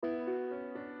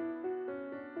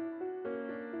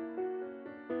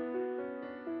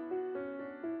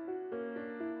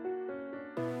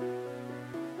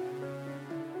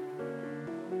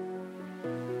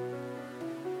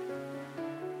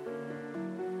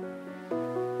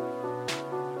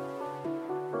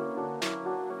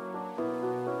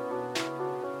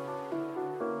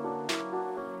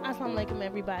welcome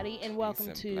everybody, and welcome Peace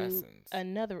and to blessings.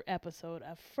 another episode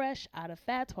of Fresh Out of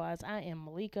Fatwas. I am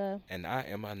Malika, And I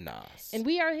am Anas. and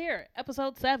we are here,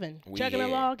 episode 7, We chugging here.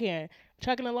 along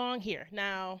here.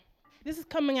 Now, this is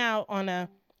coming out on a.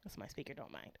 That's my speaker.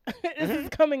 Don't mind. This is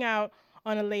coming out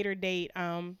on a later date,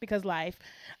 because life.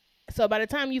 So by the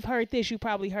time you've heard this, you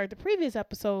probably heard the previous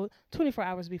episode 24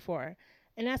 hours before.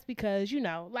 And that's because,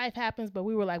 life happens, but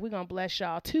we were like, we're going to bless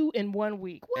y'all 2 in 1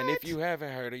 week. What? And if you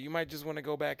haven't heard it, you might just want to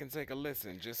go back and take a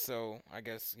listen, just so, I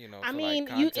guess, I for mean,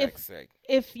 like context sake.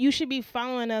 if you should be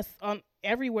following us on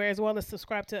everywhere as well as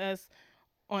subscribe to us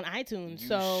on iTunes.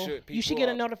 You should get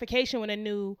a notification when a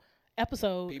new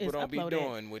episode People is don't uploaded. be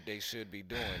doing what they should be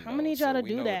doing. I'm gonna need y'all to we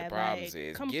do know that. What the problems Like,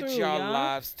 is. come Get through, y'all y'all.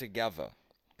 lives together.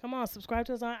 Come on, subscribe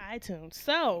to us on iTunes.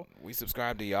 So, We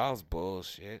subscribe to y'all's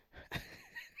bullshit.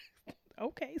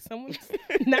 okay, someone's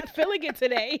not feeling it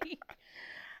today.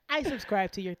 I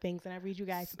subscribe to your things and I read you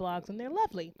guys' blogs and they're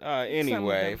lovely.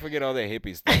 Anyway, them. forget all that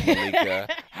hippie stuff, Malika.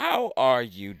 How are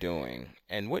you doing?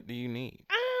 And what do you need?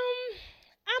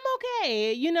 I'm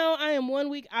okay. I am 1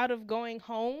 week out of going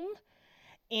home,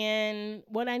 and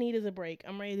what I need is a break.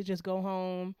 I'm ready to just go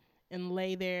home and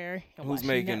lay there and Who's watch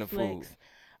making the Netflix. food?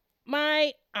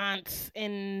 My aunts,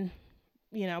 and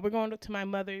we're going to my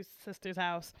mother's sister's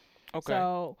house. Okay.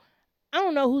 So I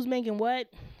don't know who's making what.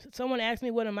 Someone asked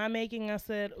me, what am I making? I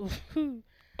said,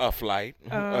 A flight,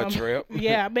 a trip.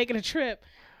 yeah, I'm making a trip.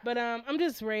 But I'm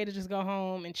just ready to just go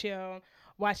home and chill,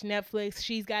 watch Netflix.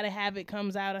 She's Gotta Have It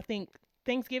comes out, I think,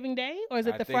 Thanksgiving Day, or is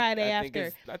it Friday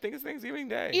after? I think it's Thanksgiving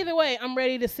Day. Either way, I'm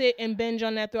ready to sit and binge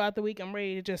on that throughout the week. I'm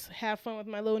ready to just have fun with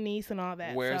my little niece and all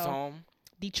that. Where's So, home?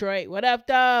 Detroit. What up,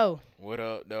 though? What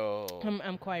up, though?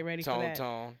 I'm quite ready for that.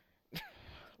 Tone.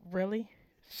 Really?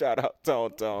 Shout out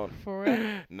Tone. For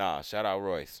real? Nah, shout out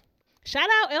Royce. Shout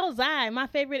out Elzai, my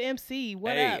favorite MC.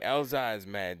 What hey, up? Elzai is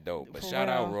mad dope, but For shout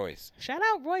out real. Royce. Shout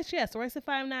out Royce. Yes, Royce at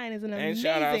 5'9" is an And amazing.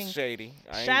 shout out Shady.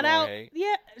 I ain't Shout gonna out, hate.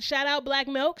 yeah. Shout out Black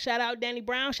Milk. Shout out Danny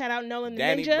Brown. Shout out Nolan the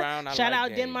Danny Ninja. Brown, I shout like out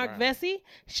Danny Denmark Brown. Vesey.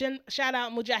 Shout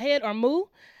out Mujahid or Moo.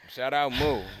 Shout out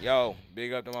Moo. Yo,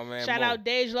 big up to my man Shout Moo. out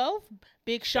Dej Loaf.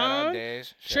 Big Shout out Sean.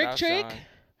 Dej. Shout Trick out Trick.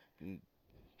 Sean.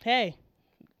 Hey.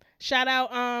 Shout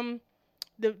out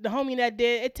the homie that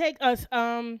did it. Take us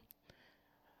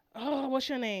what's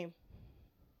your name?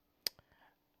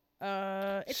 It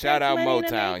Shout Takes out Money to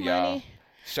Motown, Make y'all. Money.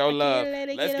 Show I love. can't let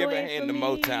it Let's get give a away hand to from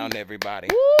me. Motown, everybody.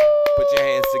 Woo! Put your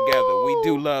hands together. We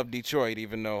do love Detroit,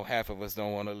 even though half of us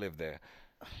don't want to live there.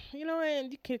 You know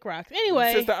what? You kick rocks.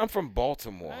 Anyway. Sister, I'm from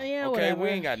Baltimore. Yeah, okay, whatever. we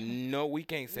ain't got we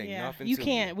can't say nothing You to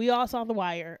can't. We all saw The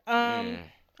Wire. All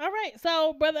right.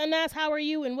 So, Brother Anas, how are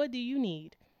you and what do you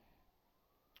need?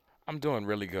 I'm doing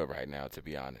really good right now, to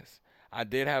be honest. I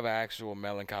did have an actual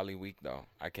melancholy week, though.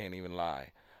 I can't even lie.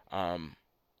 I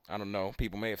don't know.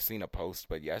 People may have seen a post,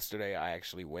 but yesterday I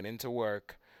actually went into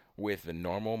work with the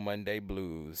normal Monday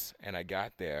blues, and I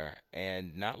got there,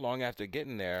 and not long after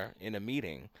getting there in a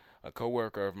meeting, a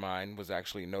coworker of mine was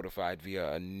actually notified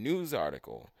via a news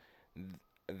article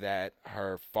that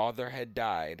her father had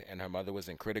died and her mother was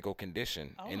in critical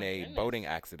condition in a boating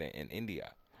accident in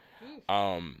India.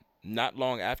 Not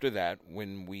long after that,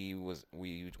 when we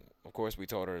of course we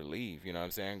told her to leave, you know what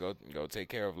I'm saying? Go take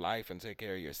care of life and take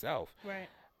care of yourself. Right.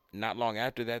 Not long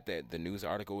after that, the news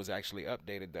article was actually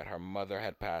updated that her mother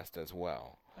had passed as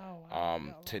well. Oh, wow.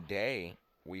 Today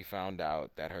we found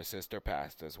out that her sister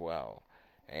passed as well.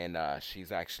 And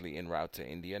she's actually en route to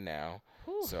India now.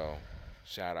 Whew. So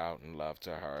shout out and love to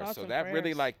her. Thoughts So and that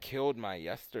really prayers. killed my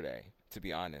yesterday, to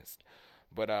be honest.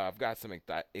 But I've got some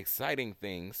exciting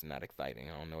things. Not exciting.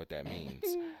 I don't know what that means.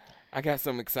 I got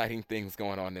some exciting things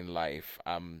going on in life.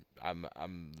 I'm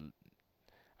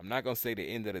not gonna say the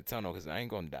end of the tunnel because I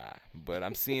ain't gonna die. But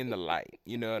I'm seeing the light.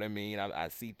 You know what I mean? I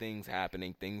see things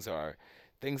happening. Things are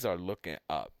looking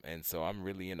up, and so I'm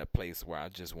really in a place where I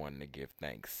just wanting to give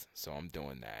thanks. So I'm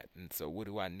doing that. And so what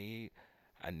do I need?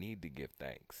 I need to give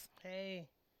thanks. Hey.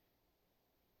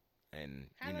 And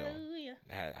Hallelujah.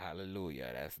 Hallelujah.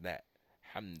 That's that.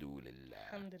 Alhamdulillah.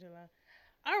 Alhamdulillah.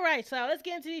 All right, so let's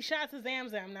get into these shots of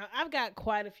Zamzam. Now, I've got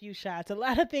quite a few shots. A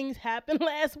lot of things happened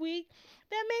last week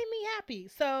that made me happy.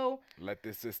 So Let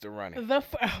this sister run it.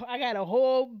 I got a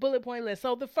whole bullet point list.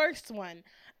 So the first one.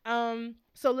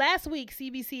 So last week,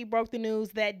 CBC broke the news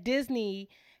that Disney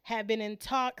had been in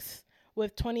talks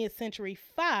with 20th Century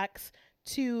Fox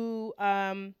to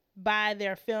buy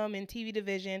their film and TV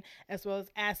division as well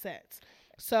as assets.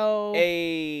 So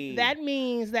that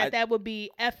means that would be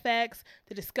FX,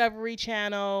 the Discovery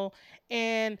Channel,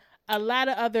 and a lot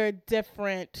of other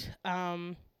different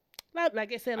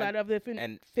Like I said, a lot of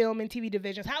different film and TV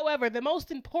divisions. However, the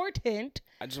most important.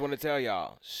 I just want to tell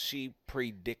y'all, she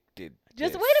predicted.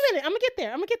 Just wait a minute. I'm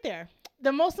gonna get there.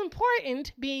 The most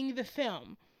important being the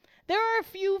film. There are a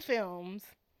few films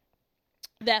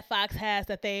that Fox has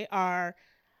that they are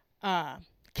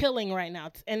killing right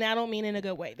now, and I don't mean in a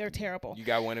good way. They're terrible. You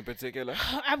got one in particular?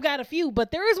 I've got a few,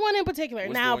 but there is one in particular.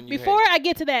 What's now, before I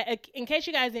get to that, in case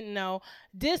you guys didn't know,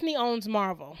 Disney owns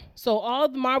Marvel. So all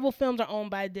the Marvel films are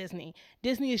owned by Disney.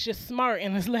 Disney is just smart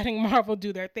and is letting Marvel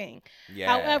do their thing. Yeah.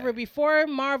 However, before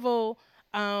Marvel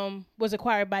was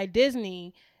acquired by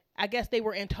Disney, I guess they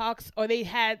were in talks, or they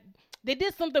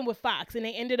did something with Fox, and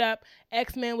they ended up,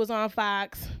 X-Men was on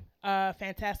Fox,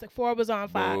 Fantastic Four was on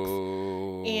Fox,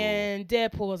 and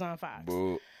Deadpool was on Fox.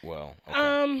 Well,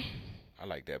 okay. I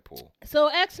like Deadpool. So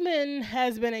X-Men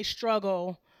has been a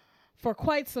struggle for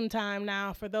quite some time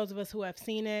now, for those of us who have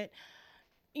seen it.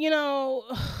 You know,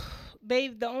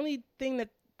 the only thing that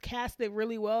cast it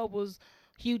really well was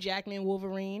Hugh Jackman,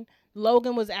 Wolverine.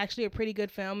 Logan was actually a pretty good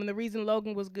film, and the reason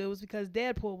Logan was good was because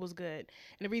Deadpool was good.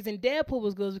 And the reason Deadpool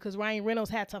was good was because Ryan Reynolds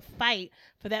had to fight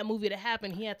for that movie to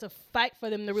happen. He had to fight for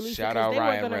them to release it because they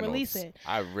weren't going to release it.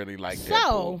 I really like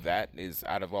Deadpool. That is,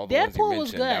 out of all the ones you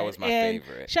mentioned, that was my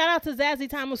favorite. Shout out to Zazie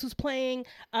Thomas, who's playing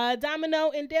Domino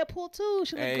in Deadpool 2.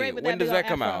 She looks great with that. When does that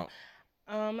come out?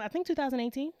 I think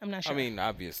 2018. I'm not sure. I mean,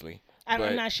 obviously.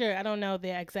 I'm not sure. I don't know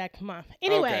the exact month.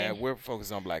 Anyway. Okay, we're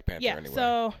focused on Black Panther anyway.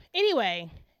 So, anyway,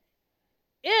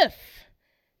 if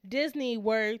Disney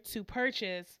were to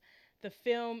purchase the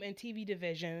film and TV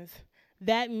divisions,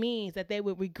 that means that they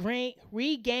would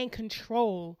regain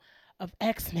control of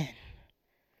X-Men.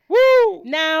 Woo!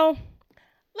 Now,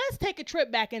 let's take a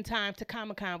trip back in time to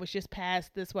Comic-Con, which just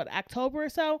passed this, October or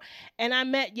so. And I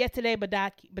met Yetunde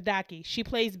Badaki. She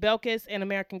plays Belkis in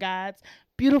American Gods.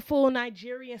 Beautiful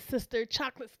Nigerian sister,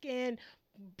 chocolate skin,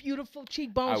 beautiful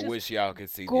cheekbones. I wish y'all could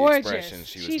see gorgeous. The expressions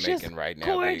she's making right now.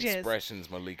 Gorgeous. The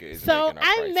expressions Malika is so making are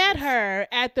I priceless. met her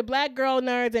at the Black Girl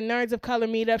Nerds and Nerds of Color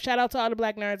meetup. Shout out to all the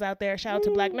Black nerds out there. Shout out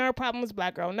to Black Nerd Problems,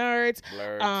 Black Girl Nerds,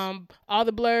 all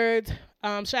the Blurs.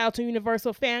 Shout out to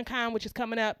Universal FanCon, which is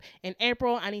coming up in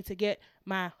April. I need to get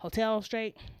my hotel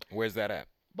straight. Where's that at?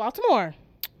 Baltimore.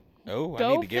 Oh,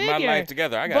 I need to get my life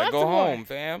together. I gotta go home,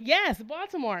 fam. Yes,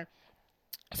 Baltimore.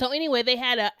 So anyway, they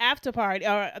had an after party,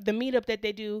 or the meetup that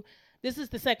they do. This is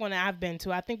the second one that I've been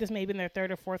to. I think this may be their third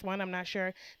or fourth one. I'm not sure.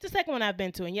 It's the second one I've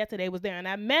been to, and Yetunde was there. And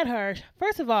I met her.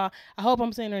 First of all, I hope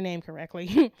I'm saying her name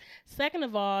correctly. Second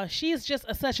of all, she's just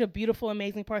such a beautiful,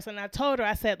 amazing person. And I told her,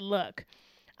 I said, look,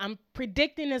 I'm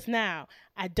predicting this now.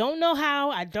 I don't know how,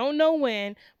 I don't know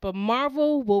when, but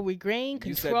Marvel will regain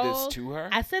control. You said this to her?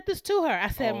 I said this to her. I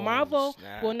said Marvel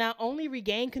will not only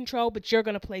regain control, but you're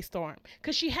going to play Storm.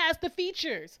 Because she has the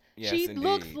features. Yes, she indeed.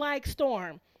 looks like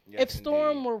Storm. Yes, if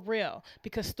Storm indeed. were real.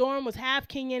 Because Storm was half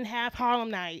Kenyan, half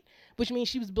Harlemite, which means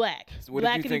she was black. So what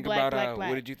did you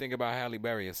think about Halle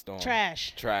Berry as Storm?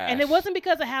 Trash. And it wasn't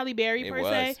because of Halle Berry per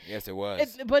se. Yes, it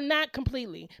was. But not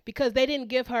completely. Because they didn't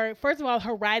give her, first of all,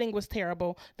 her writing was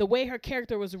terrible. The way her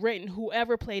character was written,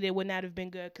 whoever played it would not have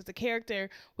been good. Because the character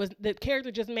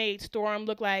just made Storm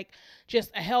look like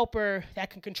just a helper that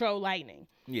can control lightning.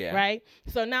 Yeah. Right?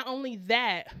 So not only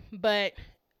that, but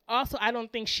also, I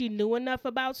don't think she knew enough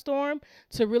about Storm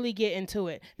to really get into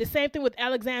it. The same thing with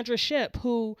Alexandra Shipp,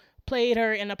 who played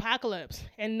her in Apocalypse.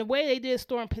 And the way they did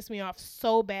Storm pissed me off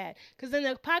so bad. Because in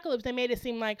the Apocalypse, they made it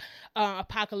seem like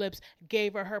Apocalypse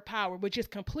gave her power, which just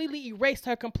completely erased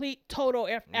her total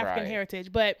African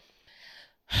heritage. But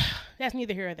that's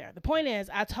neither here or there. The point is,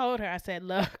 I told her, I said,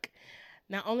 look,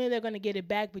 not only are they going to get it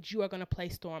back, but you are going to play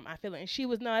Storm. I feel it. And she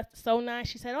was not so nice.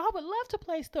 She said, I would love to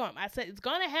play Storm. I said, it's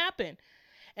going to happen.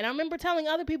 And I remember telling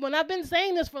other people, and I've been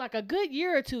saying this for like a good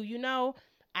year or two,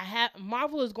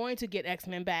 Marvel is going to get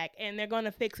X-Men back, and they're going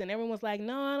to fix it. And everyone's like,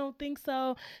 no, I don't think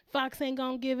so. Fox ain't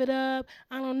going to give it up.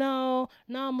 I don't know.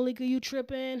 No, Malika, you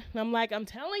tripping. And I'm like, I'm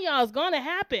telling y'all, it's going to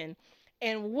happen.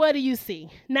 And what do you see?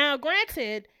 Now,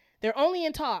 granted, they're only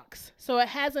in talks, so it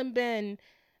hasn't been...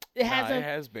 It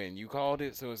has been. You called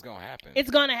it, so it's going to happen. It's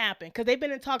going to happen because they've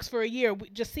been in talks for a year. We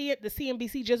just see it. The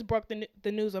CNBC just broke the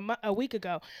news a week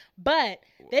ago. But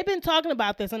they've been talking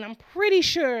about this, and I'm pretty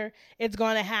sure it's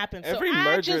going to happen. Every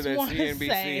merger that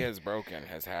CNBC has broken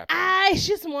has happened. I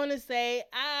just want to say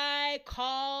I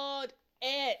called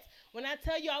it. When I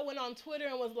tell you, I went on Twitter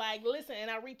and was like, listen,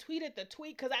 and I retweeted the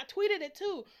tweet because I tweeted it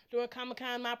too during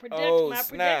Comic-Con, my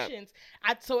predictions.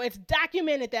 So it's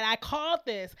documented that I called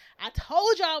this. I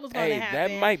told y'all it was going to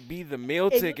happen. That might be the meal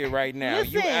ticket right now.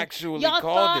 Listen, you actually y'all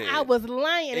called thought it. I was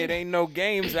lying. It ain't no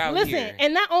games out here. Listen,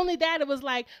 and not only that, it was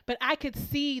like, but I could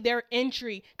see their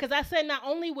entry because I said not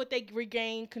only would they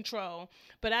regain control,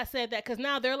 but I said that because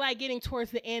now they're like getting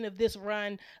towards the end of this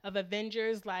run of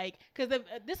Avengers, like because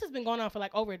this has been going on for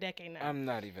like over a decade now. I'm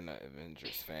not even an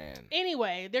Avengers fan.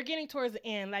 Anyway, they're getting towards the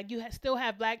end. Like you still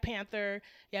have Black Panther,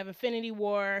 you have Infinity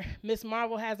War, Miss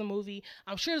Marvel has a movie.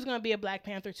 I'm sure there's going to be a Black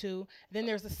Panther 2. Then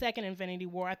there's a second Infinity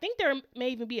War. I think there may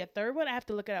even be a third one. I have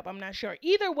to look it up. I'm not sure.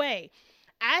 Either way,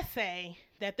 I say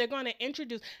that they're going to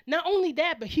introduce, not only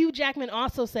that, but Hugh Jackman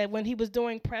also said when he was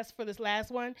doing press for this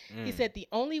last one, he said the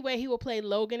only way he will play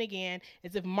Logan again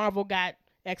is if Marvel got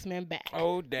X-Men back.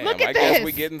 Oh, damn. Look at I this. guess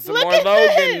we're getting some more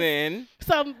Logan then.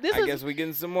 So I guess we're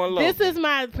getting some more Logan. This is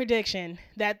my prediction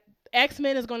that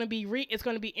X-Men is going to be it's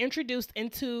going to be introduced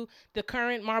into the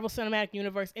current Marvel Cinematic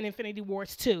Universe in Infinity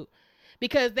Wars 2.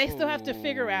 Because they still have to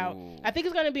figure out. I think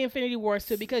it's going to be Infinity Wars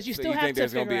 2 because you still have to figure out. You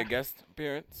think there's going to be a guest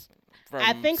appearance?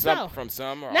 I think so. From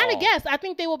some or not all? a guest. I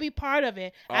think they will be part of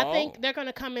it. Oh. I think they're going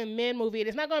to come in mid-movie.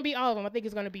 It's not going to be all of them. I think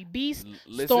it's going to be Beast,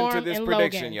 Listen Storm, to this and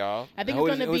prediction, Logan. y'all. I think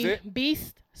it's going to be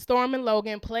Beast, Storm, and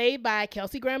Logan, played by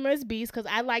Kelsey Grammer as Beast because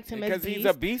I liked him as Beast. Because he's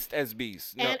a beast as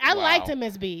Beast. And I liked him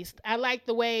as Beast. I liked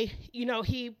the way,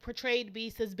 he portrayed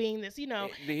Beast as being this, he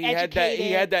educated.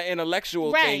 He had that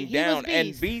intellectual thing down.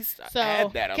 And Beast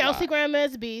had that a Kelsey lot. Grammer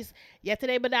as Beast,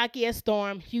 Yesterday Badaki as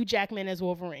Storm, Hugh Jackman as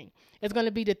Wolverine. It's going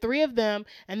to be the three of them,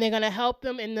 and they're going to help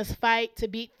them in this fight to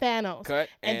beat Thanos. Cut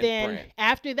and then print.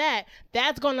 After that,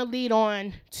 that's going to lead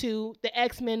on to the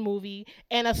X-Men movie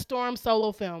and a Storm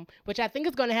solo film, which I think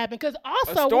is going to happen. Because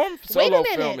also, a Storm wait a solo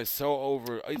minute. film is so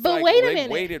over. It's but like wait a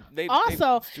minute.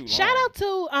 Also, shout out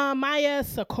to Maya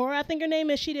Sakura, I think her name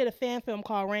is. She did a fan film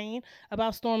called Rain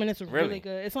about Storm, and it's really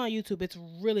good. It's on YouTube. It's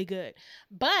really good.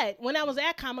 But when I was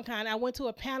at Comic-Con, I went to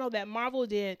a panel that Marvel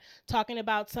did talking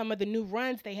about some of the new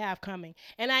runs they have coming.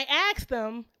 And I asked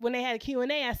them when they had a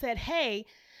Q&A, I said, hey,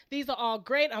 these are all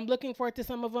great. I'm looking forward to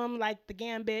some of them, like the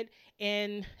Gambit,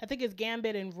 and I think it's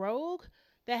Gambit and Rogue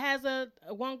that has a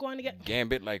one going together.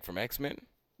 Gambit, like from X-Men?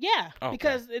 Yeah, okay.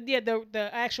 Because the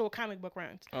actual comic book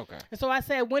runs. Okay. And so I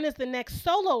said, when is the next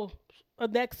solo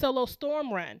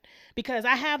Storm run? Because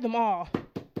I have them all.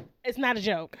 It's not a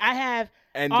joke. I have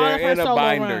and all they're of her in a solo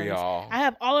binder, runs. y'all. I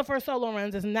have all of her solo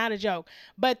runs. It's not a joke.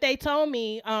 But they told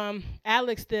me,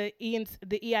 Alex, the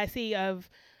EIC of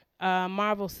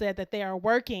Marvel, said that they are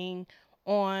working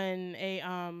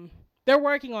on they're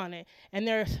working on it, and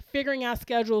they're figuring out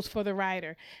schedules for the writer.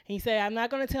 And he said, I'm not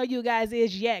going to tell you guys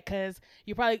is yet, because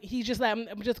he's just like,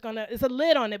 I'm just going to, it's a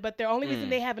lid on it, but the only reason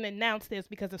they haven't announced this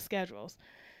because of schedules.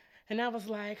 And I was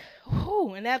like,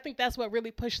 whoo. And I think that's what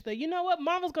really pushed you know what?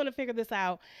 Marvel's going to figure this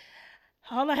out.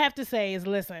 All I have to say is,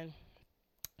 listen,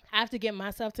 I have to get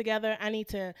myself together. I need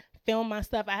to film my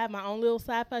stuff. I have my own little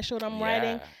sci-fi show that I'm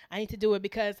writing. I need to do it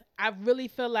because I really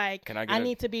feel like I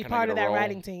need to be part of that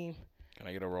writing team. Can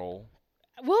I get a role?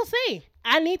 We'll see.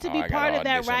 I need to be part of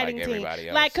that writing team.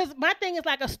 Like, because my thing is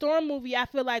like a Storm movie, I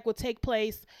feel like will take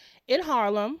place in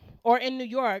Harlem or in New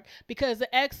York because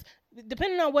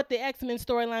depending on what the X-Men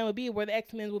storyline would be, where the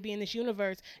X-Men will be in this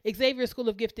universe, Xavier School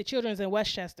of Gifted Children is in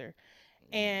Westchester.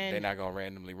 And they're not going to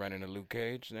randomly run into Luke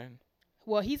Cage then?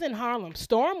 Well, he's in Harlem.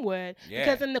 Storm would. Yeah.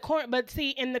 Because in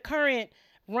the current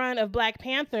run of Black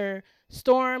Panther,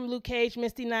 Storm, Luke Cage,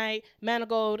 Misty Knight,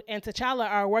 Manigault, and T'Challa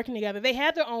are working together. They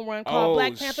had their own run called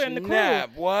Black Panther and the Crew.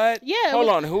 What? Yeah. Hold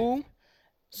on, who?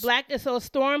 So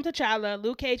Storm, T'Challa,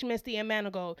 Luke Cage, Misty, and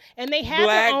Manigault. And they had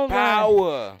Black their own Power.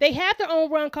 run. They had their own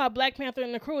run called Black Panther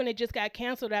and the Crew, and it just got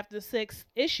canceled after 6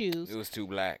 issues. It was too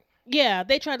black. Yeah,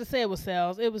 they tried to say it was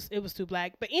sales. It was too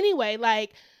black. But anyway,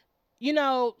 like,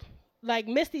 like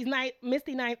Misty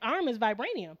Knight's arm is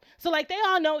vibranium. So like they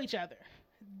all know each other.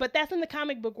 But that's in the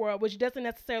comic book world, which doesn't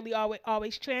necessarily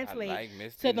always translate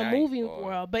to the movie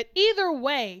world. But either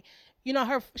way,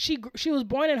 she was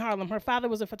born in Harlem. Her father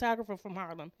was a photographer from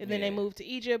Harlem. And then they moved to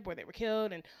Egypt where they were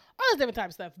killed and all this different type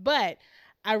of stuff. But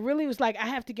I really was like, I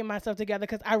have to get myself together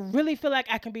because I really feel like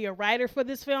I can be a writer for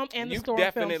this film and the Storm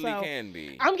film. You definitely can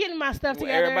be. I'm getting my stuff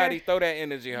together. Everybody throw that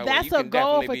energy her way. That's a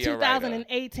goal for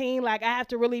 2018. Like, I have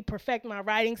to really perfect my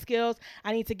writing skills.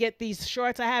 I need to get these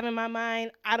shorts I have in my mind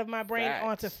out of my brain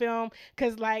onto film.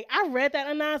 Because, like, I read that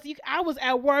announcement. I was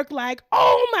at work like,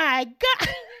 oh, my God.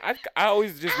 I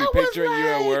always just be picturing you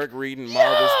at work reading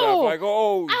Marvel stuff. Like,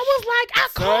 oh, I was like, I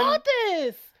called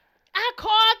this. I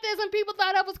called this and people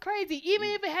thought that was crazy. Even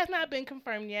if it has not been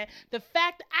confirmed yet, the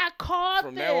fact I called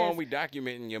From this. now on, we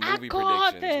documenting your movie I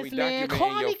called predictions. this, We man. documenting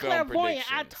Call your me film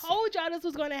clairvoyant. I predictions. told y'all this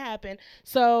was going to happen.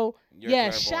 So, You're yeah,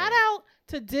 clairvoyant. shout out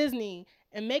to Disney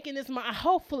and making this.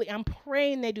 Hopefully, I'm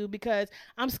praying they do, because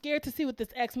I'm scared to see what this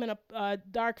X-Men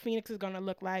Dark Phoenix is going to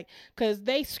look like. Because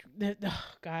oh,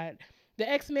 God. The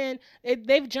X-Men,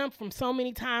 they've jumped from so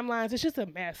many timelines. It's just a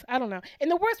mess. I don't know. And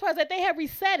the worst part is that they have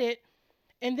reset it,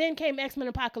 and then came X-Men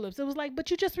Apocalypse. It was like, but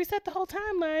you just reset the whole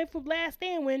timeline from Last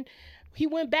Stand when he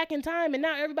went back in time, and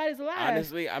now everybody's alive.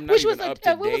 Honestly, I'm not even up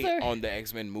to date on the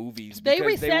X-Men movies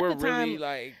because they were really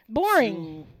like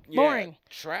boring. Boring.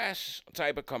 Trash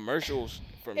type of commercials.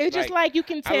 It's just like you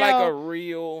can tell. I like a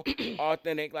real,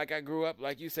 authentic, like I grew up,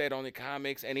 like you said, on the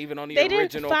comics and even on the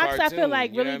original Fox, cartoon. I feel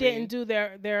like, really didn't do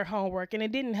their homework, and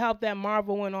it didn't help that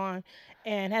Marvel went on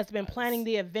and has been planning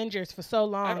the Avengers for so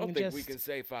long. I don't think we can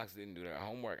say Fox didn't do their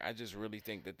homework. I just really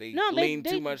think that they leaned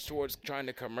too much towards trying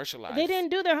to commercialize. They didn't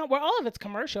do their homework. Well, all of it's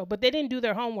commercial, but they didn't do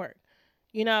their homework,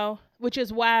 which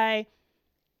is why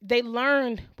they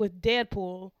learned with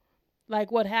Deadpool, like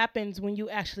what happens when you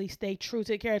actually stay true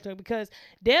to the character, because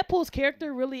Deadpool's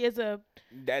character really is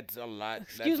that's a lot.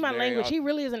 Excuse my language. He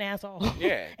really is an asshole.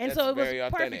 Yeah. And so it was very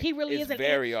perfect. Authentic. He really it's is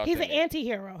very authentic. He's an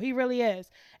anti-hero. He really is.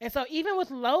 And so even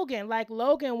with Logan,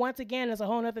 Logan once again is a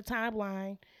whole other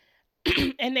timeline.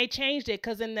 And they changed it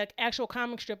because in the actual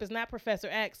comic strip, it's not Professor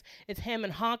X. It's him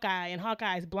and Hawkeye, and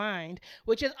Hawkeye's blind,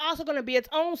 which is also going to be its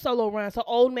own solo run. So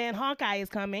Old Man Hawkeye is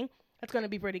coming. That's going to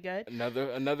be pretty good.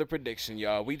 Another prediction,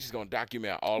 y'all. We just going to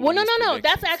document all of these predictions. No.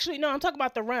 That's actually, no, I'm talking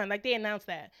about the run. Like, they announced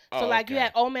that. So, you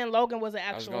had Old Man Logan was an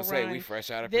actual run. I was going to say, we fresh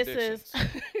out of predictions.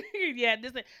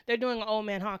 They're doing an Old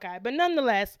Man Hawkeye. But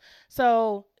nonetheless,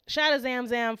 so shout out Zam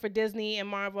Zam for Disney and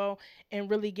Marvel and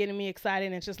really getting me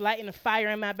excited and just lighting a fire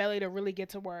in my belly to really get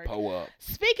to work. Pull up.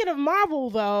 Speaking of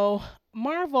Marvel, though,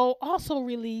 Marvel also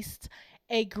released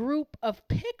a group of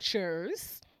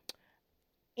pictures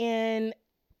in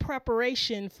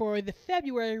preparation for the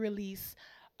February release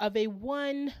of a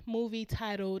one movie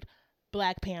titled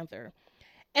Black Panther.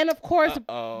 And of course,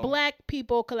 Black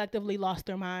people collectively lost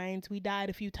their minds. We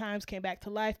died a few times, came back to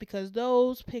life because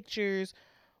those pictures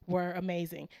were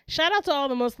amazing. Shout out to all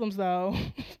the Muslims, though,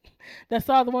 that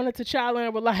saw the one of T'Challa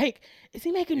and were like, is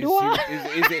he making dua?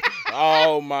 Is it?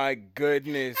 Oh, my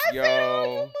goodness,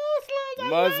 yo.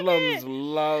 Muslims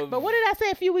love. But what did I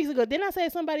say a few weeks ago? Didn't I say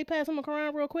somebody pass him a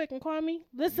Quran real quick and call me?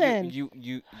 Listen.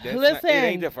 Listen. It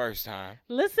ain't the first time.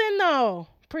 Listen, though.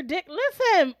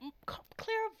 Listen.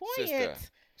 Clairvoyant.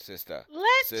 Sister.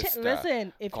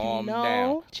 Listen. If calm you know,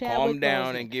 down. Chadwick Calm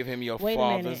down Boseman, and give him your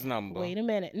father's number. Wait a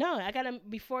minute. No, I gotta.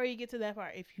 Before you get to that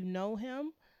part, if you know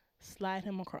him, slide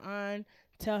him a Quran.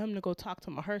 Tell him to go talk to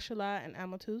Mahershala and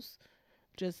Amatus.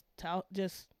 Just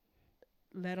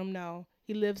let him know.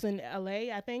 He lives in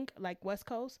LA, I think, like West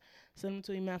Coast. Send him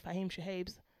to Imam Fahim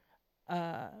Shahib's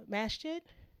masjid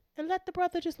and let the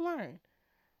brother just learn.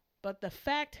 But the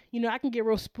fact, I can get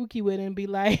real spooky with it and be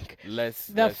like,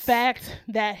 the fact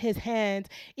that his hands,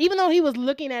 even though he was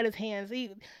looking at his hands,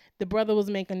 the brother was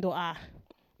making dua.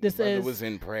 The brother was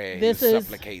in prayer. He was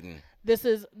supplicating.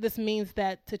 This means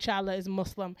that T'Challa is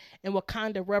Muslim and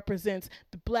Wakanda represents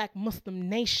the Black Muslim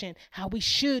nation, how we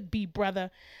should be,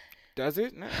 brother. Does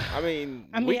it? I mean,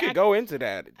 we could go into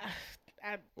that.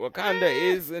 Wakanda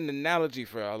is an analogy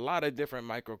for a lot of different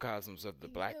microcosms of the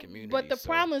Black community. But the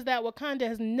problem is that Wakanda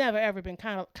has never, ever been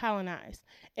colonized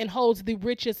and holds the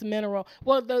richest mineral.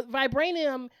 Well, the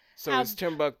vibranium... So it's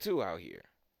Timbuktu out here.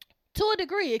 To a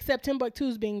degree, except Timbuktu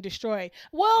is being destroyed.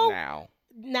 Well...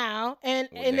 Now. And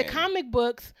in the comic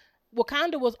books...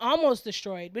 Wakanda was almost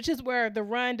destroyed, which is where the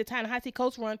Ta-Nehisi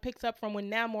Coast run picks up from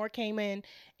when Namor came in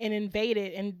and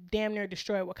invaded and damn near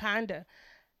destroyed Wakanda.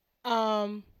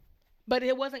 But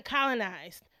it wasn't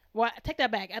colonized. Well, I take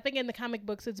that back. I think in the comic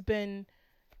books it's been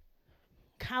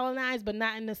colonized, but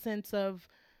not in the sense of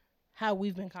how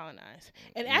we've been colonized.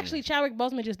 And actually, Chadwick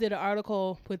Boseman just did an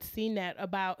article with CNET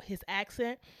about his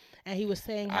accent. And he was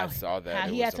saying how, I saw that. How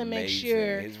he had to make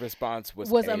sure his response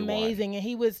was amazing. And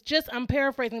he was I'm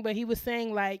paraphrasing, but he was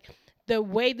saying like the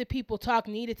way the people talk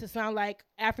needed to sound like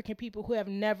African people who have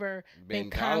never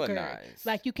been conquered. Colonized.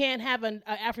 Like you can't have an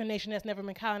African nation that's never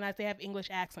been colonized. They have English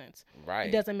accents. Right.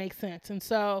 It doesn't make sense. And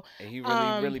so he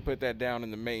really put that down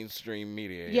in the mainstream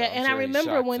media. Yeah, and I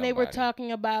remember when they were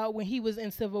talking about when he was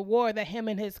in Civil War that him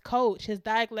and his coach, his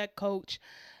dialect coach,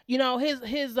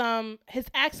 his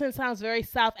accent sounds very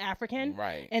South African.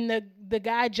 Right. And the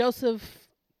guy Joseph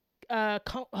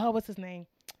what's his name?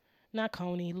 not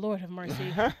Coney, Lord have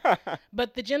mercy.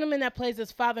 But the gentleman that plays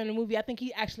his father in the movie, I think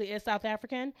he actually is South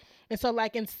African. And so,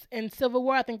 like in Civil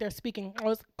War, I think they're speaking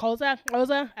Xhosa.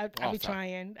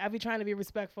 I be trying to be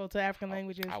respectful to African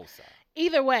languages.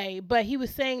 Either way, but he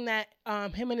was saying that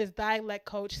him and his dialect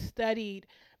coach studied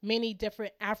many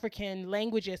different African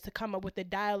languages to come up with a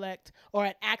dialect or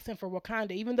an accent for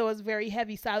Wakanda, even though it's very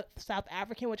heavy South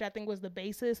African, which I think was the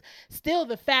basis. Still,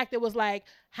 the fact it was like,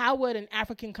 how would an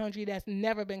African country that's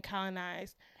never been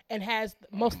colonized and has the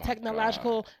most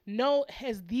technological,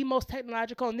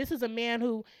 and this is a man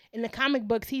who, in the comic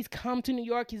books, he's come to New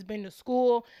York, he's been to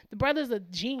school. The brother's a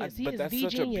genius. He is the genius. But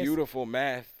that's such a beautiful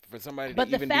math for somebody to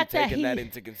even be taking that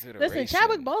into consideration. Listen,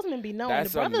 Chadwick Boseman be knowing. The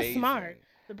brother's amazing. Smart.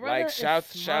 The brother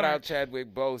shout out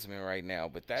Chadwick Boseman right now,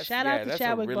 but that's Chadwick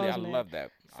Boseman. I love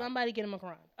that. Somebody get him a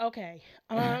crown. Okay.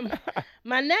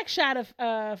 My next shot of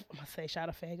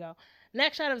Faygo.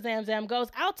 Next shot of Zam Zam goes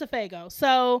out to Faygo.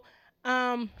 So,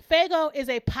 Faygo is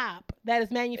a pop that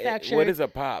is manufactured. What is a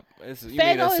pop?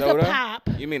 Faygo is a pop.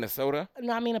 You mean a soda?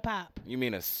 No, I mean a pop. You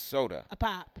mean a soda? A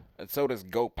pop. And sodas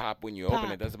go pop when you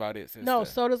open it. That's about it. Sister. No,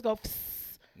 sodas go.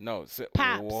 No,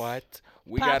 Pops. What?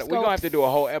 We're gonna have to do a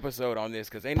whole episode on this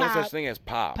because ain't no such thing as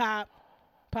pop. Pop.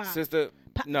 Sister,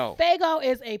 no. Faygo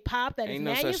is a pop that is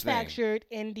manufactured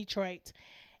in Detroit,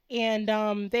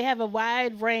 and they have a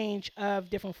wide range of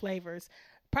different flavors.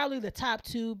 Probably the top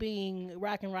two being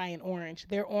Rock and Rye and Orange.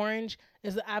 Their orange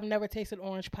I've never tasted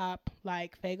orange pop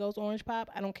like Faygo's orange pop.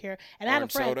 I don't care. And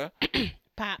orange I had a friend, soda.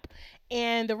 Pop,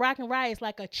 and the Rock and Rye is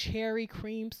like a cherry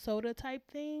cream soda type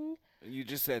thing. You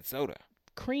just said soda.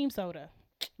 Cream soda,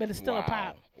 but it's still a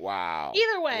pop. Wow.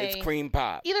 Either way, it's cream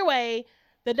pop. Either way,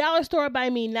 the dollar store by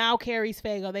me now carries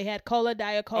Faygo. They had cola,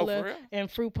 Diet Cola, and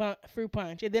fruit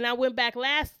punch. And then I went back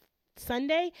last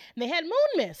Sunday, and they had Moon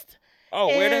Mist. Oh,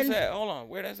 where that's at? Hold on,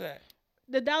 where that's at?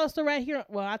 The dollar store right here.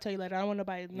 Well, I'll tell you later. I don't want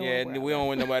nobody to know. Yeah, we don't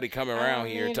want nobody coming around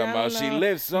here talking about she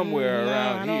lives somewhere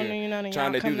around here,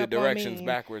 trying to do the directions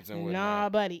backwards and whatnot. Nah,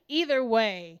 buddy. Either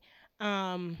way,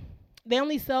 they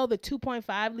only sell the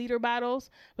 2.5 liter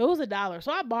bottles, but it was $1,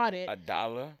 so I bought it.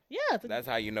 $1? Yeah. That's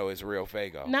how you know it's real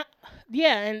Faygo.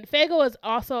 And Faygo is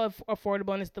also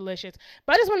affordable and it's delicious.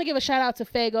 But I just want to give a shout out to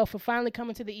Faygo for finally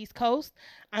coming to the East Coast.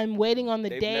 I'm waiting on the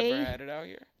day. They've never had it out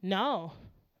here? No.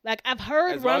 Like, I've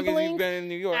heard rumblings. As long as you've been in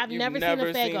New York, I've never seen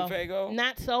a Faygo.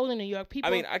 Not sold in New York.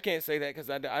 I mean, I can't say that because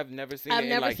I've never seen it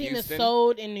in, like, Houston. I've never seen it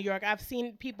sold in New York. I've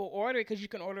seen people order it because you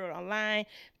can order it online.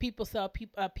 People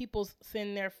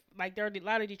send their, like, there are a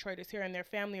lot of Detroiters here and their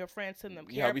family or friends send them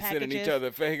care packages. Y'all be sending each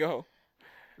other Faygo?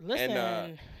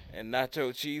 Listen. And nacho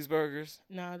cheeseburgers?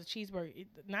 No, the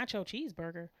nacho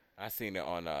cheeseburger. I seen it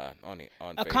on Facebook.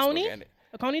 A Coney?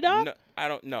 A Coney dog? No, I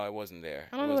don't know. It wasn't there.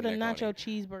 I don't know what a nacho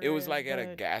cheeseburger is. It was like at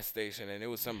a gas station, and it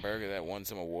was some burger that won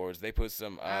some awards. They put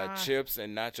some chips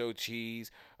and nacho cheese,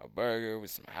 a burger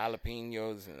with some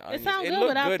jalapenos and onions. It sounds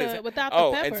good without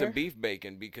the pepper. And some beef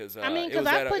bacon because I mean, it was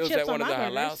at one of the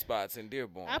burgers. halal spots in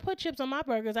Dearborn. I put chips on my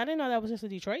burgers. I didn't know that was just a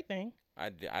Detroit thing. I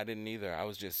didn't either.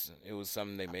 It was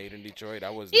something they made in Detroit.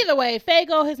 Either way,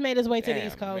 Faygo has made his way to the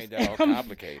East Coast. Made that all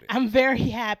complicated. I'm very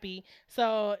happy.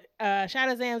 So shout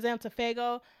out Zam Zam to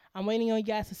Faygo. I'm waiting on you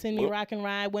guys to send me Rock and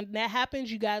Ride. When that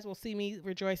happens, you guys will see me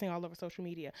rejoicing all over social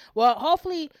media. Well,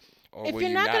 hopefully, if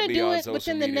you're not going to do it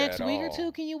within the next week or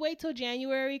two, can you wait till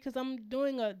January? Because I'm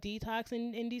doing a detox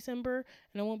in December,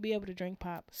 and I won't be able to drink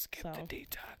pop. Skip the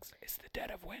detox. It's the dead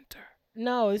of winter.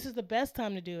 No, this is the best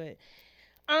time to do it.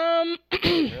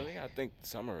 Really? I think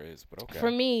summer is, but okay.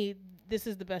 For me, this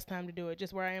is the best time to do it.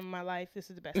 Just where I am in my life, this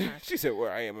is the best time. She said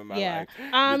where I am in my life.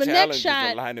 The next shot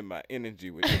is aligning my energy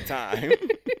with the time.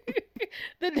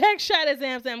 The next shot at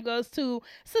Zam Zam goes to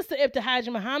Sister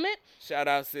Ibtihaj Muhammad. Shout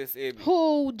out Sis Ib.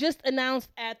 Who just announced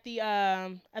at the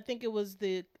I think it was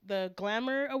the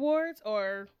Glamour Awards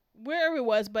or wherever it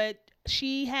was, but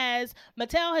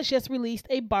Mattel has just released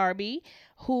a Barbie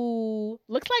who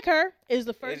looks like her, is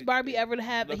the first Barbie ever to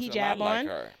have a hijab on. Like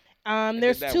her.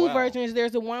 There's two versions.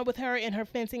 There's the one with her in her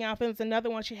fencing outfit. There's another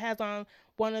one she has on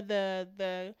one of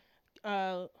the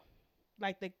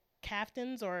like the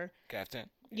caftans or caftan.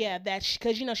 Yeah,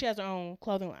 because she has her own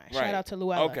clothing line. Right. Shout out to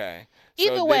Luella. Okay.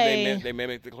 Either way, they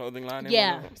mimic the clothing line.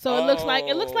 Yeah. So it looks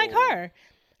like her.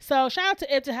 So shout out to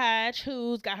Ibtihaj,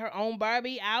 who's got her own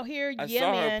Barbie out here. I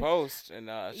saw her post, and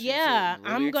she's really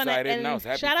I'm gonna excited, and I was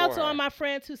happy shout for out to her. all my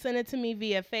friends who sent it to me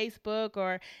via Facebook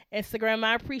or Instagram.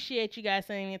 I appreciate you guys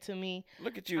sending it to me.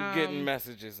 Look at you getting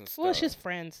messages and stuff. Well, it's just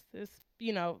friends. It's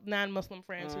non-Muslim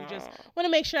friends who just want to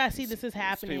make sure I see this is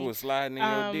happening. People sliding in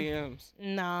your DMs.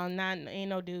 No, ain't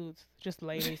no dudes, just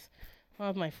ladies. All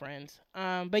of my friends.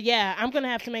 But yeah, I'm gonna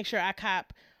have to make sure I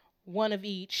cop one of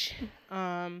each.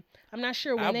 I'm not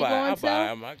sure when I'll they buy, go on I'll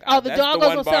sale. buy 'em. Oh, the That's doll the goes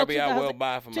one on sale Barbie I will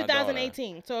buy for my daughter.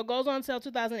 2018. So it goes on sale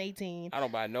 2018. I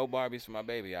don't buy no Barbies for my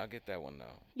baby. I'll get that one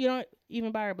though. You don't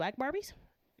even buy her black Barbies?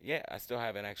 Yeah, I still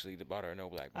haven't actually bought her no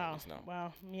black Barbies. No.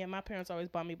 Well, yeah, my parents always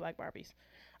bought me black Barbies.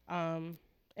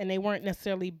 And they weren't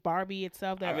necessarily Barbie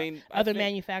itself. There are other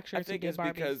manufacturers who did Barbies. I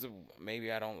think it's because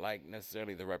maybe I don't like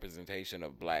necessarily the representation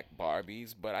of black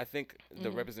Barbies, but I think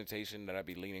the representation that I'd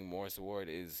be leaning more toward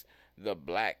is the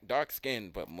black, dark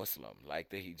skinned but Muslim, like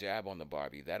the hijab on the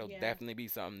Barbie. That'll definitely be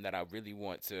something that I really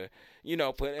want to,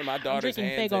 put in my daughter's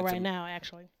hands. I'm drinking Faygo right now,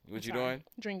 actually. What you doing?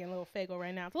 Drinking a little Faygo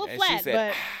right now. It's a little and flat, she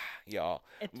said, but y'all.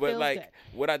 It but feels like,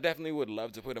 good. what I definitely would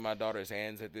love to put in my daughter's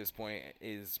hands at this point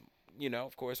is,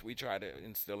 of course, we try to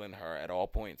instill in her at all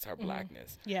points her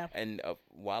blackness. Yeah. And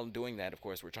while doing that, of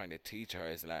course, we're trying to teach her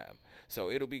Islam. So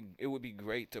it would be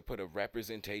great to put a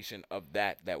representation of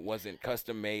that wasn't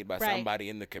custom made by somebody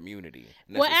in the community.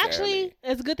 Well, actually,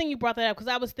 it's a good thing you brought that up because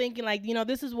I was thinking,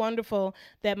 this is wonderful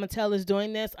that Mattel is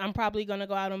doing this. I'm probably going to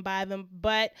go out and buy them.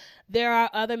 But there are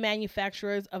other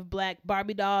manufacturers of black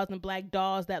Barbie dolls and black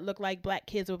dolls that look like black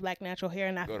kids with black natural hair.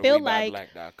 And I feel like,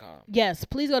 yes,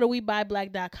 please go to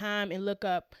WeBuyBlack.com and look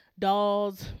up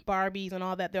dolls, Barbies, and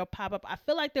all that. They'll pop up. I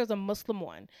feel like there's a Muslim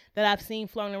one that I've seen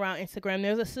floating around Instagram.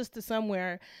 There's a sister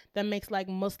somewhere that makes like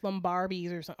Muslim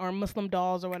Barbies or Muslim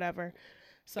dolls or whatever.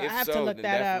 So I have to look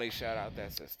that up. Definitely shout out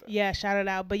that sister. Yeah, shout it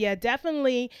out. But yeah,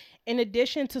 definitely, in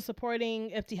addition to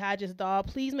supporting Ifti Hodges' doll,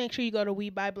 please make sure you go to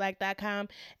WeBuyBlack.com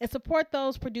and support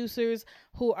those producers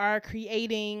who have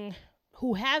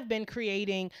been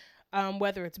creating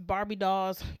whether it's Barbie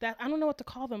dolls, that I don't know what to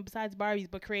call them besides Barbies,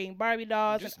 but creating Barbie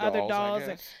dolls and other dolls.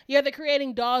 They're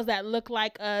creating dolls that look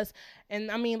like us.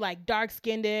 And I mean, like dark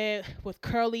skinned with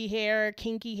curly hair,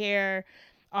 kinky hair,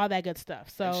 all that good stuff.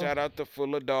 So and shout out to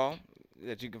Fuller Doll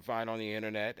that you can find on the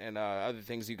internet and other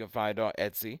things you can find on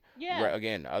Etsy. Yeah.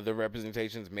 Again, other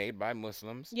representations made by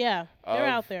Muslims. Yeah, they're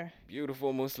out there.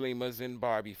 Beautiful Muslimas in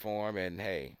Barbie form, and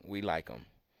hey, we like them.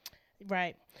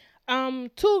 Right.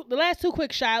 The last two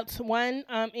quick shouts. One,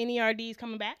 NERD is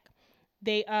coming back.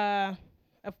 They I'm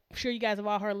sure you guys have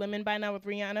all heard Lemon by now with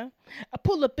Rihanna. I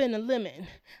pull up in a lemon.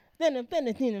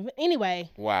 Anyway.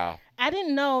 Wow. I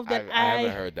didn't know that I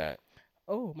haven't heard that.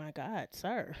 Oh my God,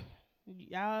 sir.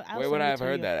 Where would I have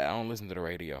heard that? I don't listen to the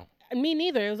radio. Me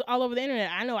neither. It was all over the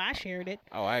internet. I know I shared it.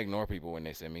 Oh, I ignore people when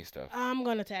they send me stuff. I'm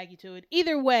gonna tag you to it.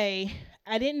 Either way,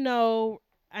 I didn't know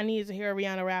I needed to hear a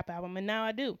Rihanna rap album, and now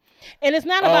I do. And it's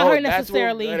not about her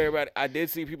necessarily. I did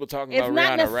see people talking about Rihanna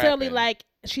rapping. It's not necessarily rapping. like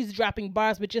she's dropping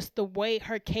bars, but just the way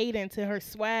her cadence and her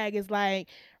swag is like,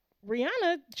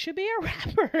 Rihanna should be a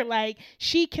rapper. Like,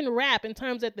 she can rap in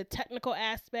terms of the technical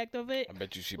aspect of it. I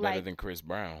bet you she's better than Chris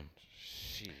Brown.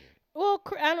 Shit. Well,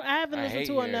 I haven't listened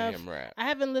to enough. Him rap. I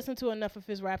haven't listened to enough of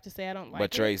his rap to say I don't like it.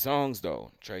 But Trey Songz,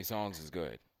 though. Trey Songz is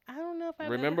good. I don't know if I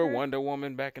remember Wonder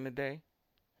Woman back in the day?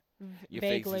 Your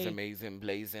Vaguely. face is amazing,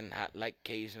 blazing, hot like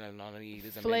Cajun, and all I need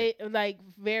is a like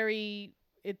very,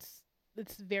 it's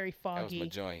very foggy. That was my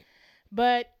joint.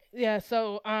 But yeah,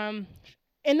 so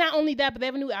and not only that, but they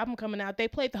have a new album coming out. They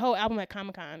played the whole album at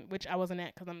Comic-Con, which I wasn't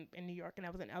at because I'm in New York and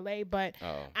I was in LA. But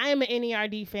I am an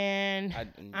NERD fan.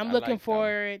 I'm looking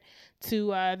forward to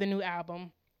the new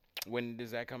album. When is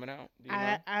that coming out? Do you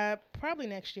know? I probably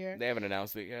next year. They haven't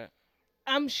announced it yet.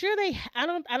 I'm sure I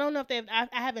don't know if they've. I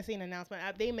haven't seen an announcement.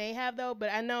 They may have though,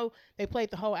 but I know they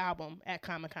played the whole album at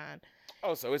Comic-Con.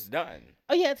 Oh, so it's done.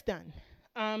 Oh yeah, it's done.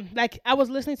 Like I was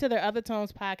listening to their Other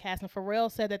Tones podcast, and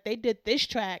Pharrell said that they did this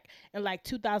track in like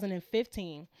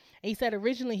 2015. And he said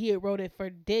originally he had wrote it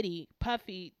for Diddy,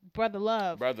 Puffy, Brother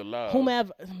Love,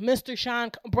 whomever, Mr.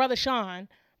 Sean, Brother Sean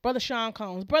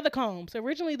Combs, Brother Combs.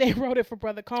 Originally they wrote it for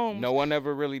Brother Combs. No One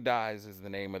Ever Really Dies is the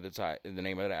name of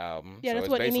the album. Yeah, so that's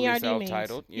it's what basically NERD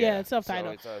self-titled. means. Yeah, it's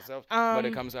self-titled. So it's but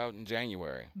it comes out in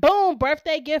January. Boom,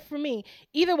 birthday gift for me.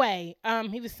 Either way,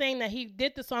 he was saying that he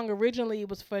did the song originally. It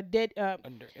was for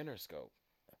under Interscope.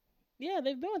 Yeah,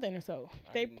 they've been with Interscope.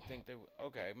 I didn't think they would.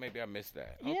 Okay, maybe I missed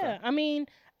that. Okay. Yeah, I mean,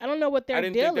 I don't know what their deal is.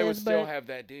 I didn't think they would still have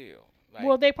that deal. Like,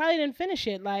 well, they probably didn't finish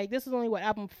it. Like, this is only what,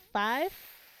 album 5?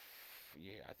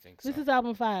 Yeah, I think so. This is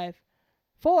album 5.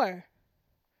 4.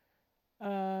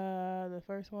 The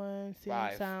first one, Seeing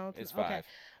Sounds. It's 5. Okay.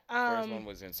 First one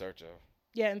was In Search Of.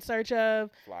 Yeah, In Search Of.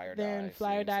 Fly or then Die.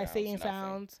 Fly or Die, Seeing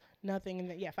Sounds.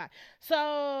 Nothing. Yeah, 5.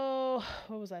 So,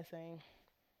 what was I saying?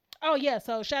 Oh yeah,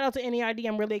 so shout out to NERD.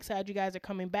 I'm really excited you guys are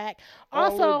coming back.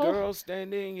 All the Also, girls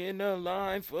standing in the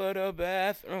line for the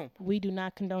bathroom. we do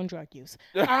not condone drug use.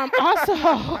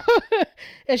 Also,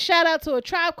 a shout out to A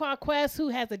Tribe Called Quest, who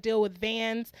has a deal with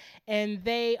Vans, and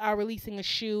they are releasing a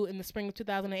shoe in the spring of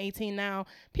 2018. Now,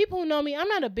 people who know me, I'm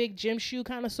not a big gym shoe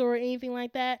connoisseur or anything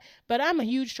like that, but I'm a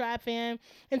huge Tribe fan,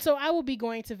 and so I will be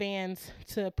going to Vans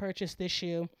to purchase this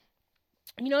shoe.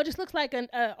 You know, it just looks like an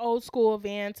old school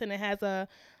Vans, and it has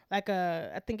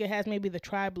I think it has maybe the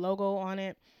Tribe logo on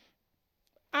it.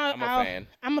 I'm a fan.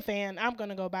 I'm a fan. I'm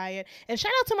gonna go buy it. And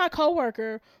shout out to my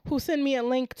coworker who sent me a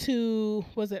link to,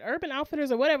 was it Urban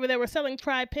Outfitters or whatever? They were selling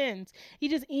Tribe pins. He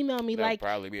just emailed me That'll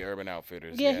probably be Urban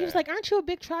Outfitters. Yeah, he was like, "Aren't you a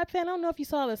big Tribe fan? I don't know if you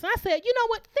saw this." And I said, "You know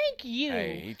what? Thank you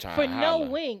Hey, he trying for to no holler.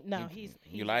 wing." No, he's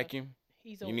You like him?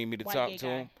 He's a You need me to white talk gay to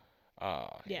guy. him?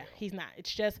 Oh, Yeah, he's not.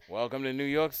 It's just welcome to New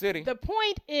York City. the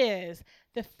point is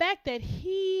the fact that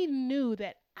he knew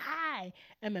that I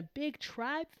am a big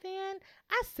Tribe fan.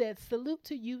 I said, "Salute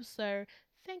to you, sir.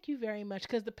 Thank you very much."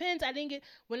 Because the pins I didn't get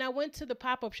when I went to the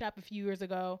pop-up shop a few years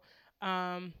ago,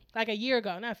 like a year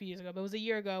ago, not a few years ago, but it was a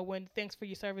year ago when Thanks for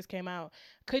Your Service came out.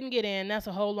 Couldn't get in. That's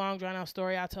a whole long drawn-out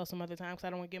story. I'll tell some other time because I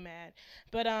don't want to get mad.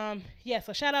 But yeah.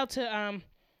 So shout out to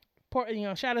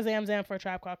shout out Zam Zam for A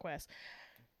Tribe Called Quest.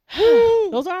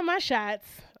 Those are my shots.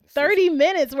 30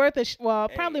 minutes worth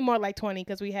of, probably more like 20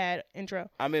 because we had intro.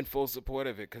 I'm in full support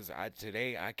of it because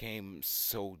today I came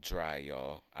so dry,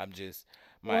 y'all. I'm just,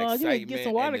 my excitement. You need to get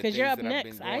some water because you're up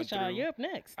next. All right, y'all, you're up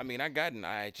next. I mean, I got an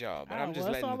eye at y'all, but I'm just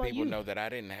letting the people know that I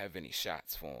didn't have any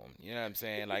shots for them. You know what I'm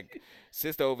saying? Like,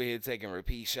 sister over here taking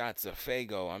repeat shots of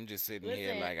Faygo. I'm just sitting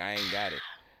here like I ain't got it.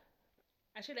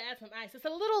 I should have added some ice. It's a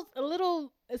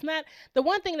little, it's not, the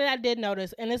one thing that I did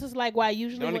notice, and this is like why I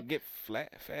usually. Don't it get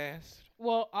flat fast?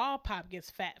 Well, all pop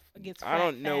gets flat. I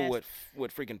don't know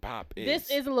what freaking pop is. This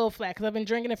is a little flat because I've been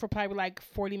drinking it for probably like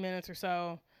 40 minutes or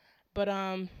so. But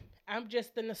I'm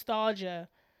just the nostalgia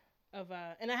of,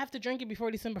 and I have to drink it before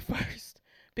December 1st.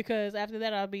 Because after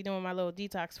that, I'll be doing my little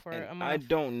detox for a month. I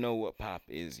don't know what pop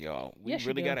is, y'all. We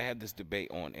really got to have this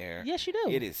debate on air. Yes, you do.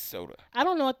 It is soda. I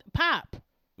don't know what pop.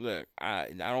 Look, I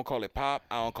don't call it pop.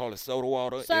 I don't call it soda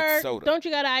water. Sir, it's soda. Don't you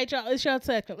got to eat y'all? It's your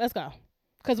section. Let's go.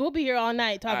 Because we'll be here all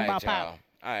night talking about pop.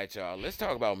 All right, y'all. Let's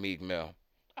talk about Meek Mill.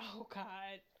 Oh,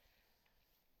 God.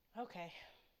 Okay.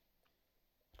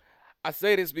 I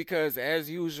say this because,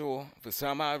 as usual, for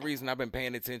some odd reason, I've been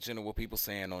paying attention to what people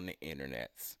saying on the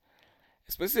internets.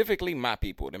 Specifically, my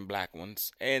people, them black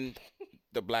ones, and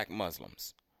the black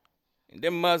Muslims. And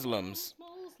them Muslims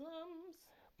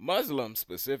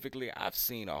specifically, I've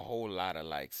seen a whole lot of,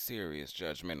 like, serious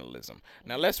judgmentalism.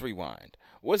 Now, let's rewind.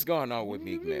 What's going on with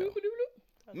Meek Mill?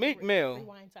 Meek Mill.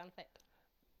 Rewind sound effect.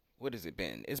 What has it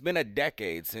been? It's been a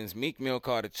decade since Meek Mill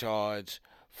caught a charge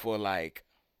for, like,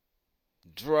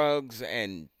 drugs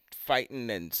and fighting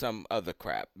and some other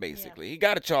crap, basically. Yeah. He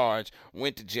got a charge,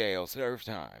 went to jail, served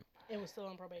time. And was still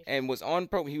on probation. And was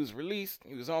he was released,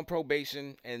 he was on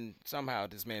probation, and somehow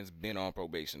this man's been on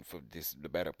probation for the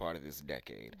better part of this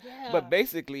decade. Yeah. But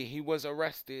basically, he was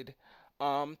arrested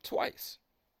twice.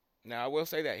 Now, I will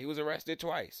say that. He was arrested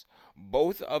twice.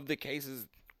 Both of the cases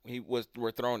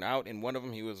were thrown out. In one of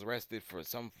them, he was arrested for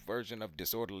some version of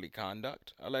disorderly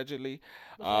conduct, allegedly,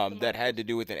 that had to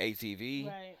do with an ATV.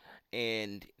 Right.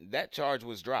 And that charge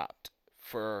was dropped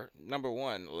for, number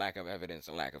one, lack of evidence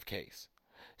and lack of case.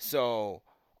 So,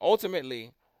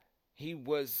 ultimately, he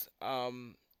was,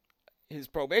 his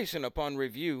probation upon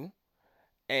review,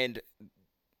 and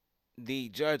the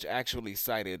judge actually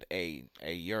cited a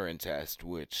urine test,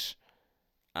 which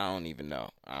I don't even know.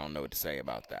 I don't know what to say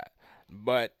about that.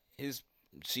 But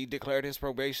she declared his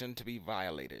probation to be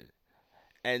violated.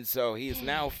 And so he is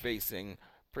now facing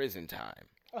prison time.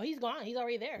 Oh, he's gone. He's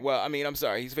already there. Well, I mean, I'm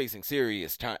sorry. He's facing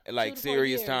serious time, like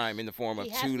serious time in the form of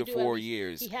 2 to 4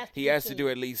 years. He has to do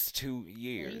at least 2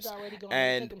 years. He's already gone.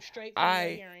 And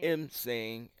I am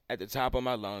saying at the top of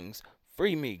my lungs,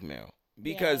 free Meek Mill.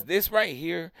 Because this right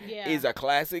here is a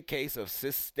classic case of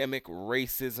systemic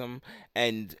racism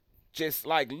and just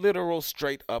like literal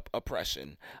straight up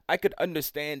oppression. I could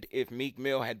understand if Meek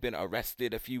Mill had been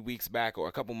arrested a few weeks back or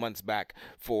a couple months back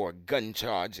for gun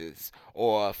charges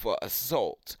or for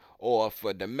assault or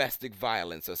for domestic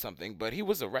violence or something, but he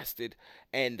was arrested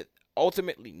and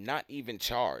ultimately not even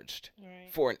charged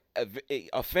for an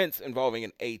offense involving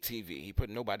an ATV. He put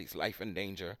nobody's life in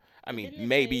danger. I mean,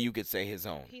 maybe you could say his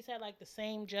own. He's had like the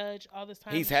same judge all this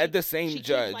time. He's had the same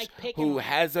judge who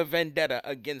has a vendetta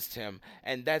against him,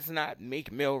 and that's not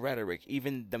Meek Mill rhetoric.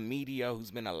 Even the media who's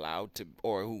been allowed to,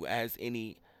 or who has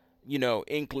any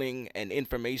inkling and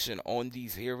information on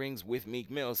these hearings with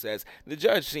Meek Mill says the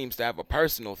judge seems to have a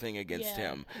personal thing against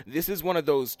him. This is one of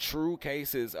those true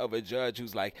cases of a judge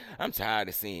who's like, I'm tired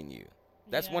of seeing you.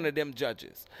 That's one of them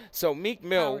judges. So Meek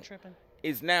Mill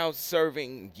is now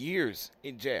serving years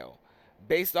in jail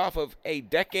based off of a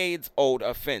decades-old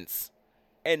offense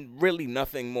and really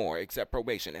nothing more except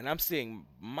probation. And I'm seeing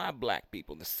my black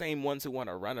people, the same ones who want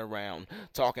to run around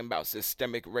talking about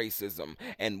systemic racism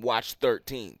and watch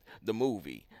 13th, the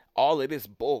movie. All of this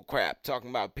bull crap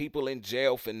talking about people in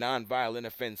jail for nonviolent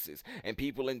offenses and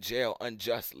people in jail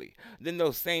unjustly. Then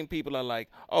those same people are like,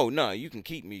 oh, no, you can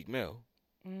keep Meek Mill.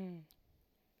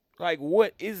 Like,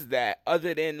 what is that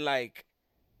other than, like,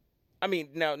 I mean,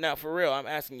 now for real, I'm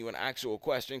asking you an actual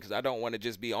question because I don't want to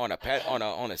just be on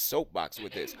a soapbox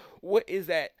with this. What is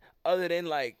that other than,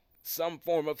 like, some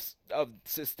form of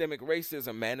systemic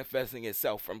racism manifesting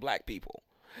itself from black people?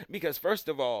 Because, first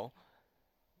of all,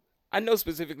 I know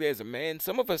specifically as a man,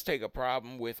 some of us take a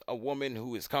problem with a woman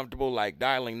who is comfortable, like,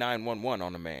 dialing 911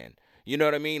 on a man. You know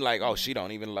what I mean? Like, oh, she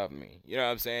don't even love me. You know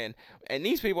what I'm saying? And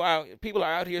these people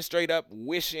are out here straight up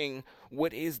wishing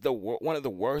what is one of the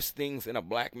worst things in a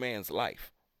black man's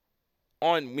life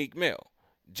on Meek Mill,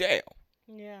 jail.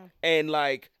 Yeah. And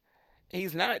like,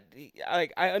 he's not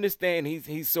like, I understand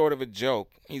he's sort of a joke.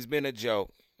 He's been a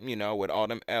joke, with all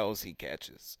them L's he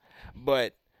catches.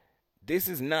 But this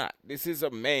is not. This is a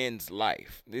man's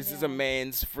life. This is a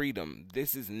man's freedom.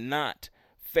 This is not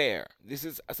fair. This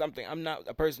is something, I'm not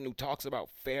a person who talks about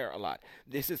fair a lot.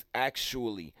 This is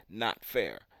actually not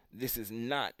fair. This is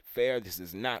not fair. This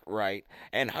is not right.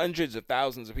 And hundreds of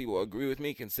thousands of people agree with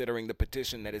me, considering the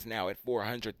petition that is now at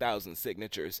 400,000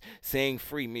 signatures saying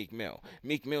free Meek Mill.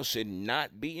 Meek Mill should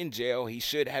not be in jail. He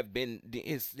should have been,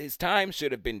 his time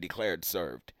should have been declared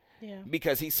served. Yeah.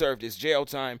 Because he served his jail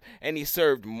time and he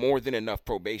served more than enough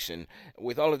probation.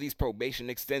 With all of these probation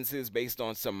extensions based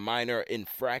on some minor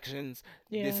infractions,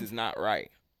 this is not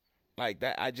right. Like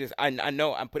that, I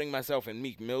know I'm putting myself in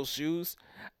Meek Mill's shoes.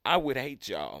 I would hate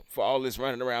y'all for all this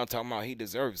running around talking about he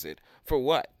deserves it. For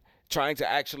what? Trying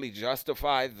to actually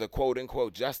justify the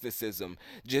quote-unquote justice system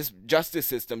just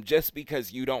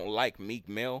because you don't like Meek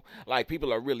Mill. Like,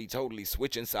 people are really totally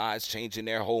switching sides, changing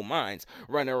their whole minds,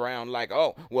 running around like,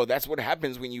 oh, well, that's what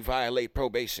happens when you violate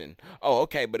probation. Oh,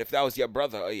 okay, but if that was your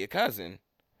brother or your cousin,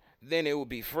 then it would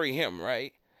be free him,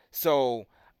 right? So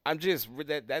I'm just,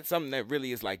 that's something that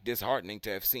really is, like, disheartening to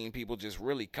have seen people just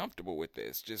really comfortable with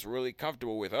this, just really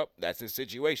comfortable with, oh, that's his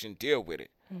situation, deal with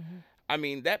it. Mm-hmm. I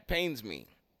mean, that pains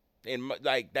me. And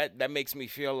like that makes me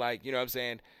feel like, you know what I'm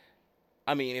saying?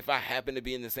 I mean, if I happen to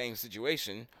be in the same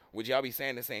situation, would y'all be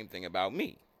saying the same thing about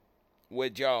me?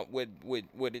 Would y'all would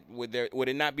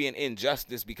it not be an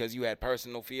injustice because you had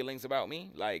personal feelings about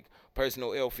me? Like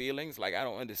personal ill feelings? Like, I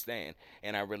don't understand,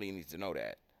 and I really need to know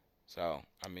that. So,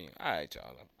 I mean, all right,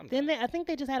 y'all. I think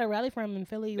they just had a rally for him in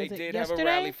Philly. They did have a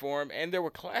rally for him, and there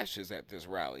were clashes at this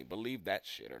rally. Believe that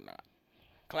shit or not.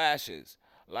 Clashes.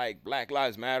 Like Black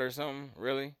Lives Matter or something,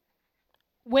 really?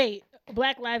 Wait,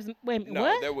 Black Lives... Wait, no,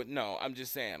 what? No, I'm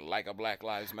just saying, like a Black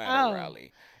Lives Matter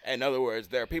rally. In other words,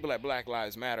 there are people at Black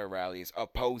Lives Matter rallies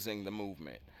opposing the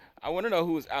movement. I want to know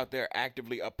who's out there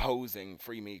actively opposing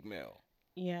Free Meek Mill.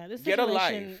 Yeah, this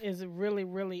situation is really,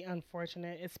 really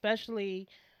unfortunate, especially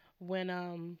when...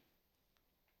 And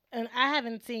I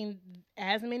haven't seen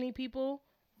as many people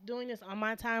doing this on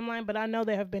my timeline, but I know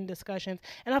there have been discussions,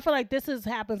 and I feel like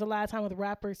happens a lot of time with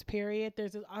rappers, period.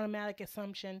 There's this automatic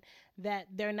assumption that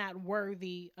they're not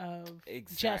worthy of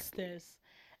justice,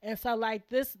 and so like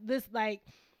this like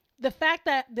the fact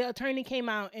that the attorney came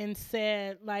out and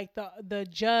said like the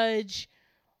judge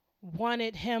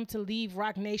wanted him to leave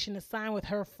Roc Nation to sign with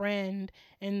her friend,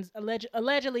 and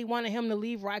allegedly wanted him to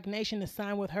leave Roc Nation to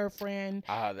sign with her friend,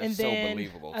 that's and so then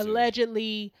believable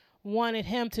allegedly wanted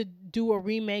him to do a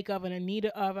remake of a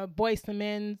Boyz II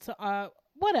Men,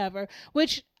 whatever.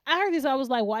 Which I heard this, I was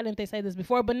like, why didn't they say this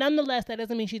before? But nonetheless, that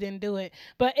doesn't mean she didn't do it.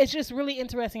 But it's just really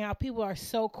interesting how people are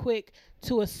so quick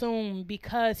to assume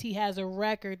because he has a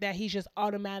record that he's just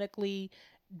automatically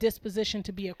dispositioned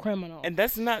to be a criminal. And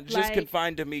that's not just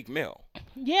confined to Meek Mill.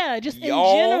 Yeah, just in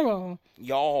general.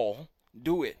 Y'all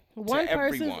do it to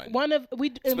everyone. We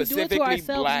do it to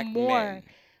ourselves more. Men.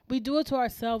 We do it to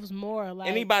ourselves more. Like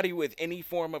anybody with any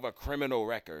form of a criminal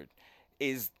record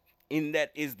is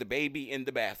the baby in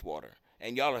the bathwater,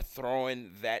 and y'all are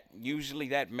throwing usually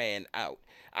that man out.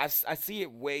 I see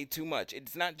it way too much.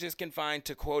 It's not just confined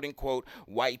to quote unquote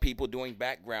white people doing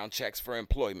background checks for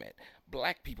employment.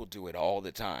 Black people do it all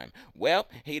the time. Well,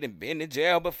 he done been in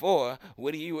jail before.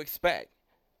 What do you expect?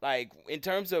 Like, in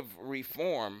terms of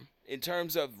reform, in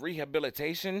terms of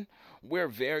rehabilitation, we're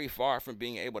very far from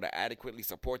being able to adequately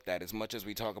support that as much as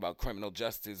we talk about criminal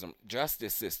justice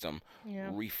system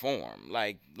reform.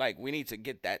 Like we need to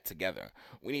get that together.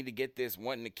 We need to get this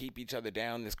wanting to keep each other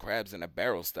down, this crabs in a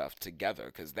barrel stuff together,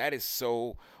 because that is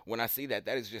so, when I see that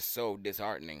is just so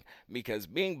disheartening, because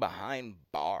being behind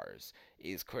bars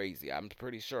is crazy. I'm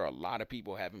pretty sure a lot of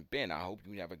people haven't been. I hope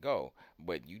you never go.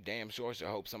 But you damn sure should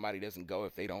hope somebody doesn't go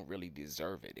if they don't really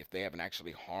deserve it, if they haven't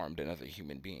actually harmed another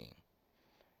human being.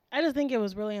 I just think it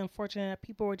was really unfortunate that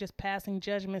people were just passing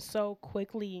judgment so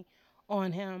quickly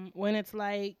on him when it's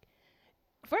like,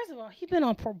 first of all, he's been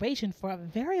on probation for a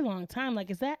very long time. Like,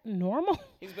 is that normal?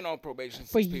 He's been on probation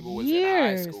since people was in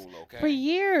high school, okay? For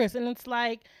years. And it's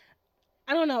like,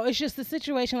 I don't know. It's just the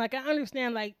situation. Like, I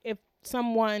understand, like, if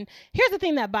someone, here's the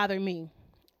thing that bothered me.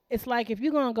 It's like, if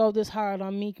you're going to go this hard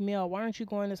on Meek Mill, why aren't you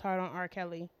going this hard on R.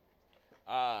 Kelly?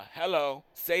 Hello.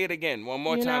 Say it again one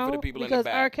more time for the people in the back.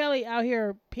 Because R. Kelly out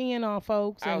here peeing on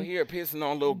folks. Out here pissing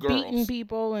on little girls. Beating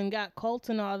people and got cults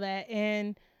and all that.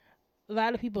 And a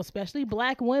lot of people, especially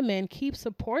black women, keep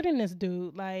supporting this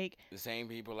dude. Like, the same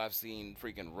people I've seen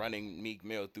freaking running Meek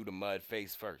Mill through the mud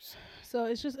face first. So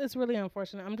it's really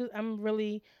unfortunate.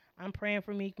 I'm praying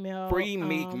for Meek Mill. Free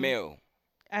Meek Mill.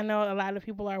 I know a lot of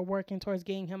people are working towards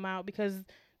getting him out because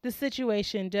the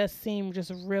situation just seemed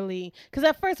just really, because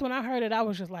at first when I heard it, I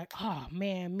was just like, oh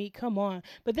man, Meek, come on.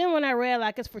 But then when I read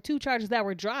like it's for 2 charges that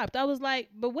were dropped, I was like,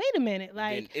 but wait a minute,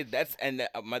 like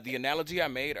the analogy I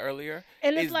made earlier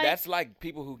is like, that's like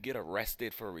people who get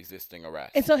arrested for resisting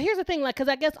arrest. And so here's the thing, like, because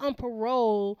I guess on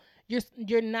parole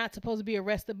you're not supposed to be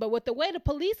arrested, but with the way the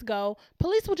police go,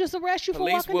 police will just arrest you for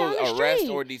walking down the street. Arrest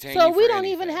or detain so you we for don't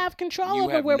anything. even have control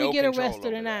over where we get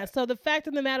arrested or not. So the fact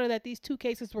of the matter that these 2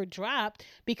 cases were dropped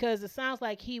because it sounds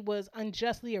like he was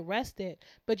unjustly arrested,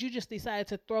 but you just decided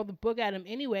to throw the book at him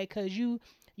anyway because you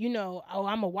know, oh,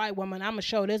 I'm a white woman, I'm gonna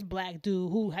show this black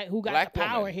dude who got black the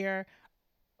power woman. Here.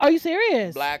 Are you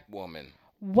serious? Black woman.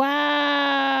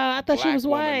 Wow, I thought she was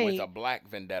white. With a black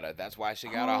vendetta. That's why she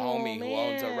got a homie who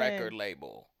owns a record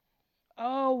label.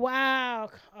 Oh,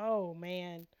 wow. Oh,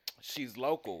 man. She's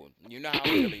local. You know how it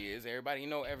really is. Everybody,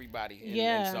 everybody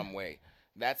in some way.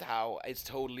 That's how it's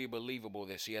totally believable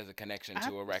that she has a connection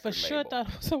to a record label. For sure thought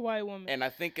it was a white woman. And I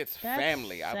think it's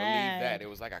family. Sad. I believe that. It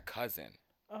was like a cousin.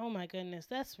 Oh, my goodness.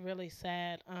 That's really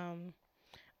sad.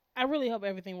 I really hope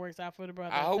everything works out for the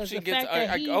brother. I hope she gets. I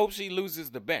hope she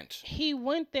loses the bench. He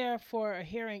went there for a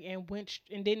hearing and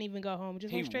didn't even go home.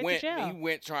 Just went straight to jail. He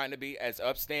went trying to be as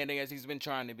upstanding as he's been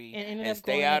trying to be and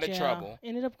stay out of trouble.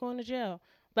 Ended up going to jail.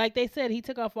 Like they said, he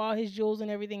took off all his jewels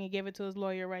and everything and gave it to his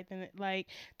lawyer right then. Like,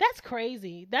 that's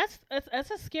crazy. That's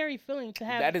a scary feeling to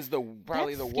have. That is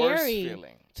probably the worst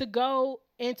feeling. To go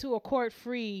into a court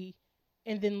free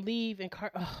and then leave and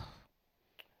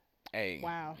Hey,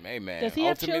 wow. Hey, man. Does he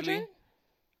have children?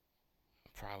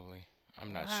 Probably.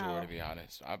 I'm not sure, to be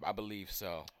honest. I believe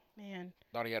so. Man.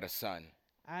 Thought he had a son.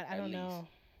 I don't know.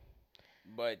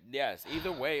 But, yes,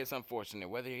 either way, it's unfortunate.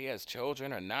 Whether he has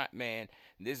children or not, man,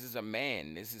 this is a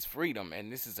man. This is freedom,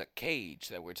 and this is a cage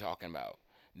that we're talking about.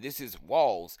 This is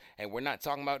walls, and we're not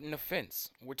talking about an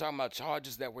offense. We're talking about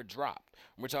charges that were dropped.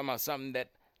 We're talking about something that,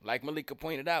 like Malika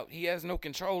pointed out, he has no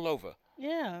control over.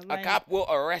 Yeah. A cop will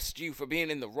arrest you for being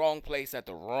in the wrong place at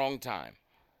the wrong time.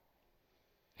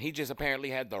 He just apparently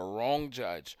had the wrong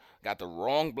judge, got the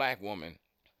wrong black woman,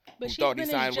 who thought he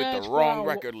signed with the wrong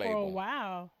record label.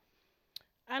 Wow.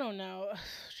 I don't know.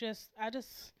 I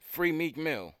just Free Meek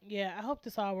Mill. Yeah, I hope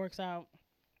this all works out.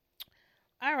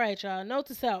 All right, y'all. Note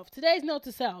to self. Today's note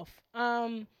to self.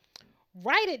 Write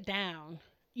it down.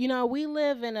 We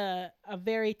live in a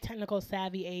very technical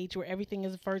savvy age where everything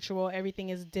is virtual, everything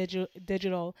is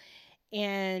digital.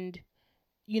 And,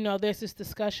 there's this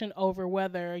discussion over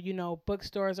whether,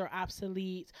 bookstores are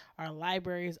obsolete, our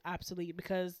library is obsolete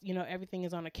because, everything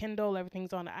is on a Kindle,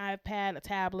 everything's on an iPad, a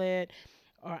tablet,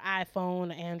 or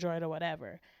iPhone, Android, or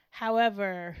whatever.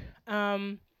 However,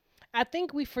 I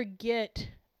think we forget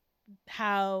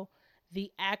how the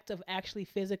act of actually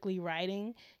physically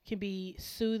writing can be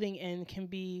soothing and can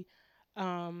be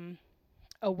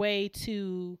a way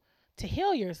to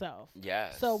heal yourself.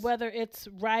 Yes. So whether it's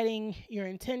writing your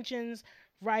intentions,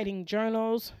 writing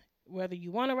journals, whether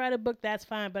you want to write a book, that's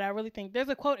fine. But I really think there's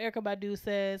a quote Erykah Badu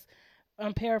says,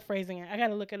 I'm paraphrasing it. I got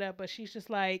to look it up, but she's just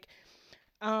like,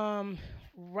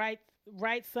 write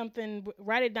something,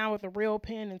 write it down with a real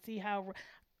pen and see how,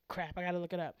 crap, I got to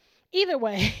look it up. Either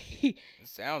way. It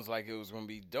sounds like it was going to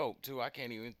be dope, too. I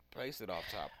can't even place it off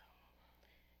top.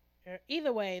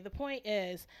 Either way, the point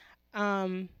is,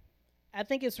 I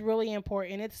think it's really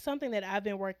important. It's something that I've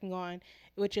been working on,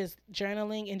 which is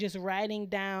journaling and just writing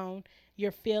down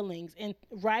your feelings, and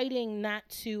writing not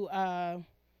to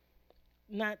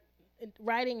not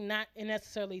writing not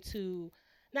necessarily to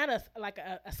not a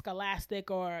scholastic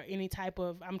or any type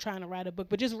of I'm trying to write a book,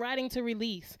 but just writing to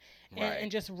release and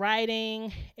just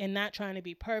writing and not trying to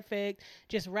be perfect,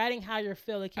 just writing how you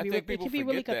feel. It can be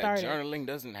really cathartic. Journaling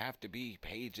doesn't have to be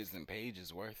pages and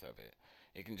pages worth of it.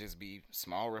 It can just be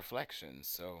small reflections.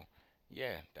 So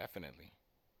yeah, definitely.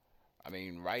 I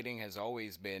mean, writing has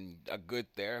always been a good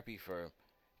therapy for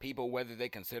people, whether they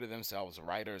consider themselves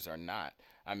writers or not.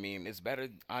 I mean, it's better,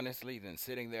 honestly, than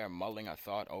sitting there mulling a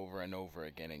thought over and over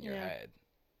again in your head.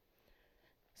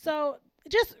 So,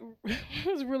 just it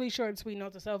was really short and sweet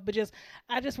note to self, but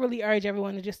I just really urge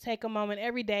everyone to just take a moment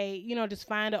every day, just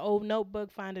find an old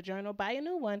notebook, find a journal, buy a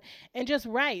new one, and just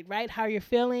write how you're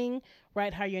feeling,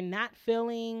 write how you're not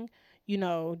feeling,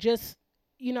 write.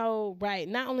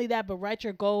 Not only that, but write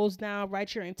your goals down,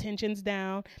 write your intentions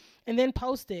down, and then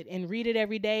post it and read it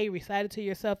every day, recite it to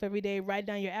yourself every day, write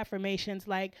down your affirmations,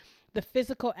 like the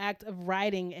physical act of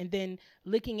writing and then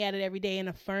looking at it every day and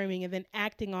affirming and then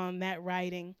acting on that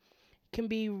writing can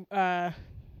be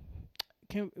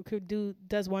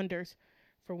does wonders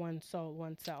for one's soul,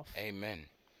 oneself. Amen.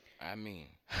 I mean,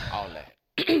 all that.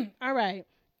 All right.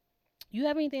 You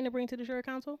have anything to bring to the Shura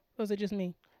Council, or is it just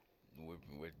me? We're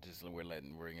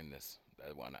bringing this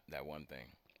that one thing.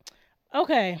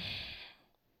 Okay.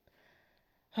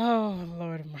 Oh,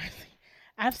 Lord of mercy.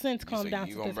 I've since calmed down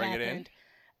since this happened.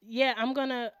 Yeah, I'm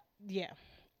gonna. Yeah.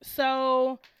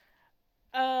 So,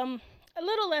 a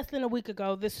little less than a week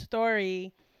ago, this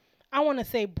story, I want to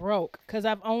say broke because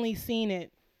I've only seen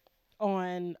it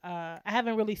on. I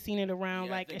haven't really seen it around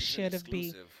like it should have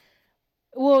been.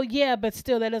 Well, yeah, but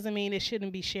still, that doesn't mean it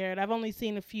shouldn't be shared. I've only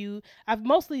seen a few. I've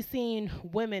mostly seen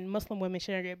Muslim women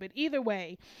sharing it. But either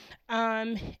way,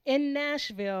 in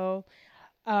Nashville,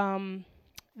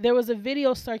 there was a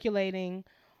video circulating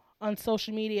on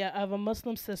social media of a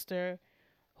Muslim sister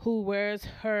who wears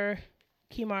her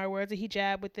khimar, wears a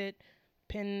hijab with it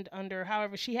pinned under,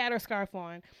 however, she had her scarf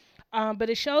on. But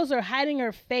it shows her hiding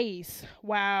her face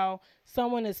while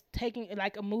someone is taking,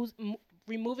 like,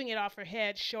 removing it off her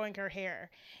head, showing her hair.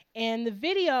 And the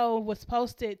video was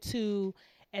posted to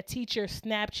a teacher's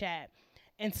Snapchat.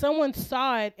 And someone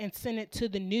saw it and sent it to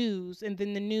the news, and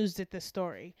then the news did the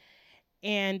story.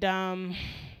 And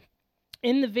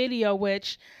in the video,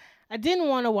 which I didn't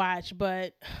want to watch,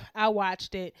 but I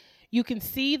watched it, you can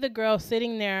see the girl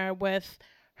sitting there with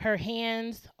her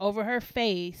hands over her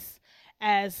face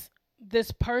as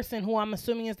this person, who I'm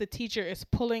assuming is the teacher, is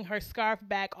pulling her scarf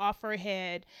back off her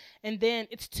head. And then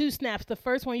it's two snaps. The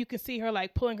first one, you can see her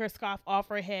like pulling her scarf off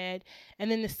her head. And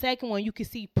then the second one, you can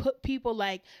see people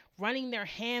like running their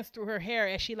hands through her hair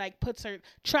as she like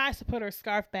tries to put her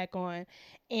scarf back on.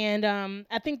 And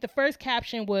I think the first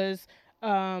caption was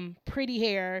pretty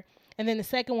hair. And then the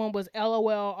second one was LOL,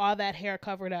 all that hair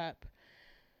covered up.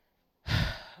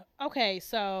 Okay,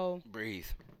 so breathe.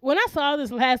 When I saw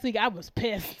this last week, I was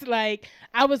pissed. Like,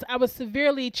 I was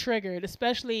severely triggered,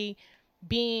 especially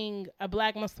being a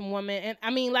Black Muslim woman. And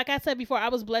I mean, like I said before, I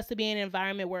was blessed to be in an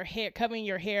environment where covering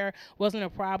your hair wasn't a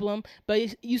problem,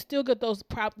 but you still get those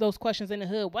questions in the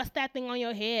hood. What's that thing on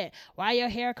your head? Why your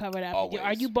hair covered up? Always.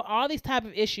 Are you all these type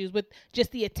of issues with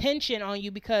just the attention on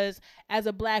you because as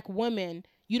a Black woman,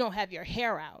 you don't have your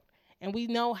hair out. And we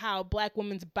know how Black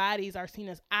women's bodies are seen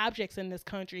as objects in this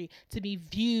country to be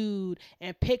viewed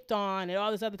and picked on and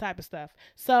all this other type of stuff.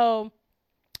 So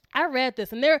I read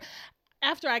this, and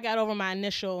after I got over my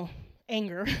initial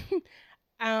anger,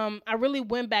 I really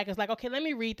went back. It's like, okay, let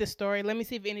me read this story. Let me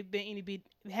see if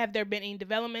have there been any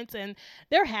developments, and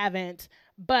there haven't.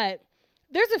 But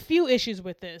there's a few issues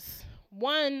with this.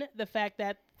 One, the fact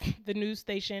that the news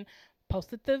station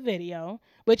posted the video,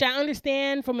 which I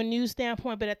understand from a news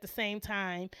standpoint, but at the same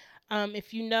time,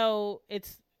 if you know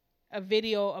it's a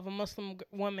video of a Muslim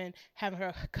woman having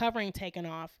her covering taken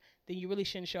off, then you really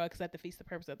shouldn't show it because that defeats the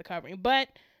purpose of the covering. But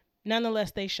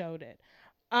nonetheless, they showed it.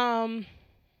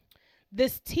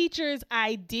 This teacher's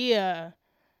idea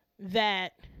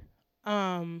that,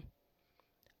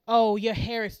 oh, you're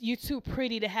too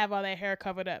pretty to have all that hair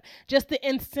covered up. Just the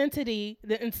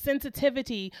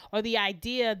insensitivity or the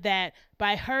idea that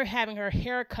by her having her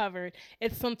hair covered,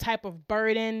 it's some type of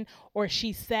burden or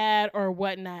she's sad or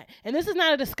whatnot. And this is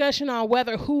not a discussion on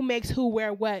who makes who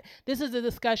wear what. This is a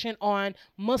discussion on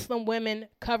Muslim women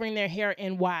covering their hair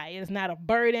and why. It is not a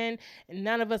burden. And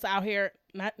none of us out here,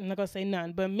 I'm not going to say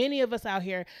none, but many of us out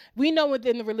here, we know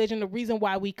within the religion the reason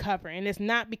why we cover. And it's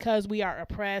not because we are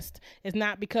oppressed. It's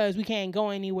not because we can't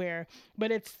go anywhere.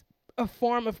 But it's a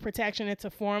form of protection. It's a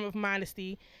form of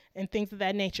modesty. and things of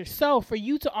that nature. So for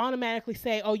you to automatically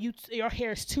say, "Oh, your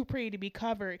hair is too pretty to be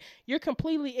covered," you're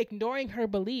completely ignoring her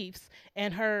beliefs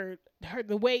and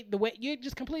the way you're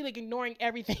just completely ignoring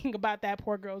everything about that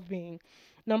poor girl's being.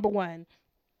 Number one.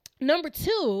 Number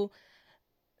two,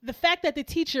 the fact that the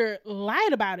teacher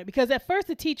lied about it, because at first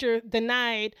the teacher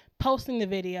denied posting the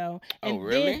video. And oh,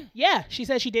 really? Then, yeah, she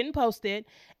said she didn't post it,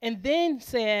 and then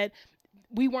said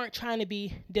we weren't trying to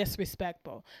be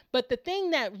disrespectful. But the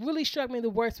thing that really struck me the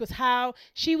worst was how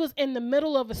she was in the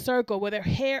middle of a circle with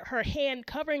her hand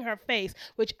covering her face,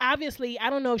 which obviously, I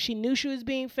don't know if she knew she was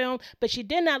being filmed, but she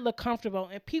did not look comfortable.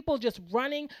 And people just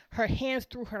running her hands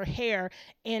through her hair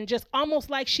and just almost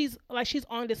like she's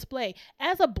on display.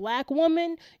 As a black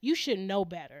woman, you should know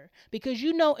better, because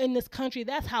you know in this country,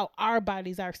 that's how our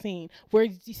bodies are seen. We're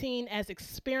seen as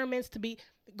experiments to be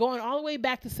going all the way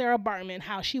back to Sarah Bartman,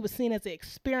 how she was seen as an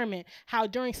experiment, how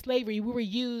during slavery we were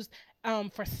used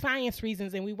for science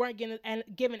reasons, and we weren't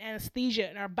given anesthesia,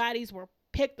 and our bodies were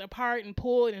picked apart and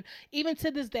pulled. And even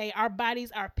to this day, our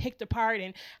bodies are picked apart,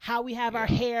 and how we have our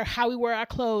hair, how we wear our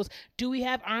clothes, do we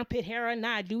have armpit hair or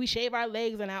not, do we shave our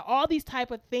legs or not, all these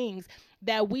type of things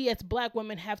that we as black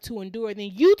women have to endure.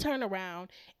 Then you turn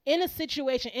around in a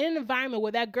situation, in an environment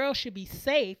where that girl should be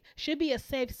safe, should be a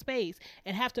safe space,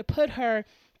 and have to put her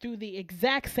through the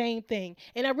exact same thing.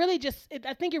 And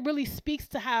I think it really speaks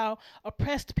to how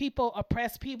oppressed people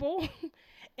oppress people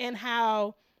and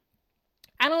how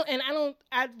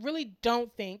I really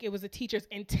don't think it was a teacher's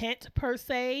intent per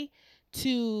se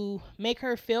to make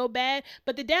her feel bad,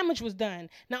 but the damage was done.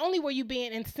 Not only were you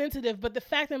being insensitive, but the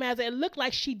fact of the matter is it looked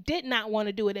like she did not want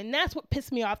to do it, and that's what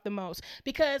pissed me off the most,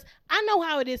 because I know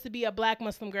how it is to be a black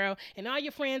Muslim girl, and all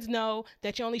your friends know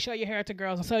that you only show your hair to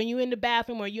girls, and so you in the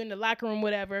bathroom or you in the locker room,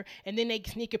 whatever, and then they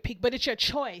sneak a peek, but it's your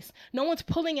choice. No one's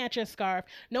pulling at your scarf.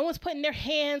 No one's putting their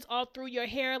hands all through your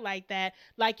hair like that,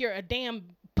 like you're a damn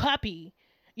puppy.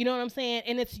 You know what I'm saying?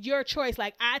 And it's your choice.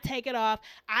 Like, I take it off,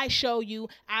 I show you,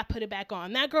 I put it back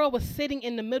on. That girl was sitting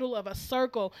in the middle of a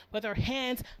circle with her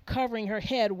hands covering her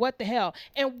head. What the hell?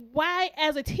 And why,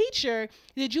 as a teacher,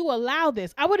 did you allow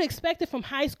this? I would expect it from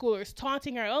high schoolers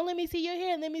taunting her. Oh, let me see your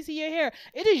hair. Let me see your hair.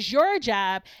 It is your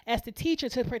job as the teacher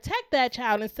to protect that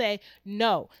child and say,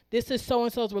 no, this is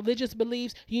so-and-so's religious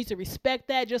beliefs. You need to respect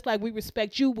that, just like we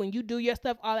respect you when you do your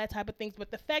stuff, all that type of things.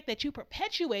 But the fact that you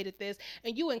perpetuated this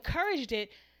and you encouraged it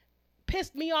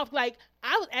pissed me off. Like,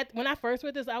 when I first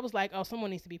read this, I was like, oh,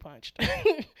 someone needs to be punched.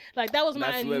 Like, that was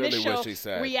my initial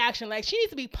reaction. Like, she needs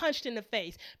to be punched in the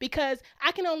face, because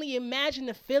I can only imagine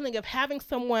the feeling of having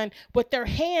someone with their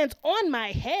hands on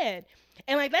my head.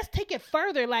 And like, let's take it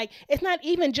further. Like, it's not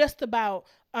even just about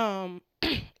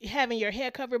having your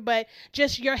hair covered, but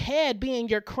just your head being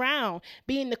your crown,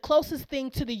 being the closest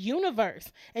thing to the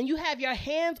universe. And you have your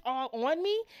hands all on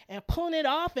me and pulling it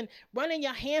off and running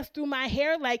your hands through my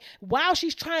hair, like, while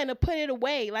she's trying to put it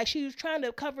away, like she was trying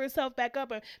to cover herself back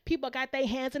up, and people got their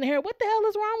hands in the hair. What the hell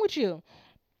is wrong with you?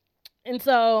 And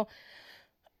so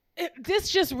this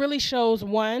just really shows,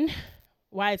 one,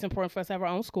 why it's important for us to have our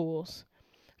own schools.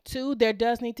 Two, there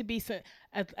does need to be some,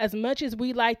 as much as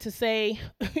we like to say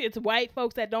it's white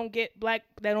folks that don't get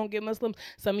Muslims,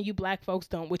 some of you black folks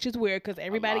don't, which is weird, because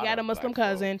everybody got a Muslim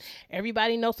cousin. Folks.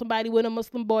 Everybody knows somebody with a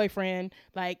Muslim boyfriend.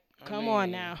 Like, come on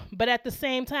now. But at the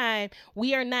same time,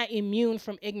 we are not immune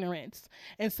from ignorance.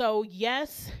 And so,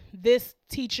 yes, this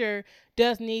teacher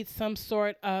does need some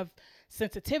sort of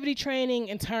sensitivity training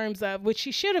in terms of, which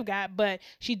she should have got, but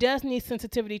she does need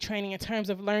sensitivity training in terms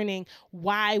of learning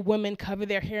why women cover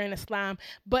their hair in Islam.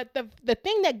 But the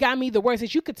thing that got me the worst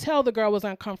is you could tell the girl was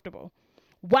uncomfortable.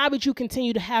 Why would you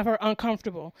continue to have her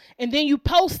uncomfortable? And then you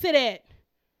posted it.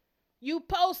 You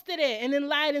posted it and then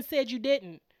lied and said you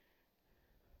didn't.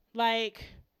 Like,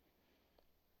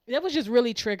 that was just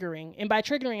really triggering. And by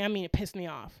triggering, I mean it pissed me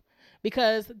off,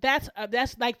 because that's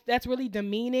really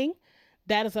demeaning.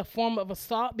 That is a form of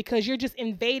assault, because you're just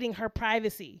invading her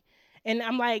privacy. And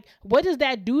I'm like, what does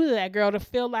that do to that girl to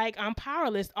feel like I'm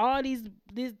powerless? All these,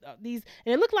 and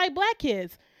it looked like black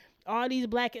kids, all these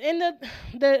black, and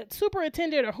the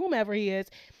superintendent or whomever he is,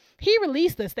 he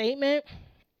released a statement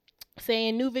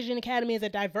saying New Vision Academy is a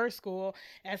diverse school.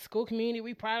 As a school community,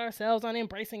 we pride ourselves on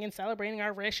embracing and celebrating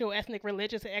our racial, ethnic,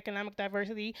 religious, and economic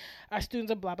diversity. Our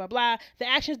students are blah, blah, blah. The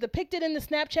actions depicted in the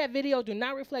Snapchat video do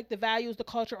not reflect the values, the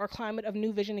culture, or climate of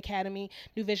New Vision Academy.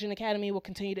 New Vision Academy will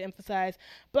continue to emphasize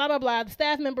blah, blah, blah. The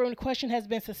staff member in question has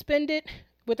been suspended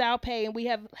without pay, and we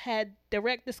have had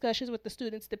direct discussions with the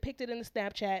students depicted in the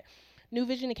Snapchat. New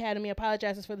Vision Academy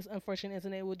apologizes for this unfortunate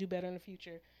incident. It will do better in the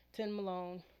future. Tim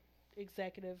Malone,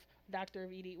 executive, Doctor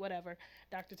of ED, whatever,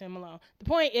 Dr. Tim Malone. The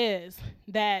point is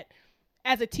that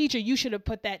as a teacher, you should have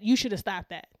put that. You should have stopped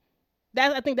that.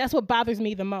 I think that's what bothers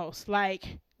me the most.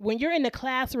 Like, when you're in the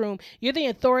classroom, you're the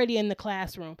authority in the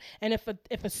classroom. And if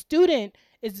a student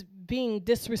is being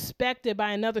disrespected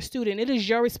by another student, it is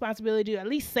your responsibility to at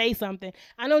least say something.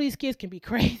 I know these kids can be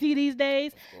crazy these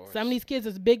days. Some of these kids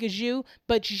as big as you,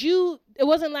 but it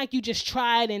wasn't like you just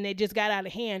tried and they just got out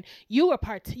of hand. You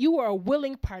were a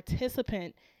willing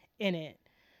participant in it.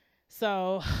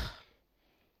 So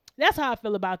that's how I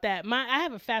feel about that. I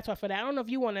have a fatwa for that. I don't know if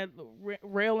you want to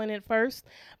rail in it first,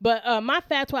 but my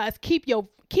fatwa is keep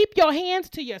your hands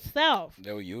to yourself.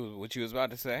 That what you was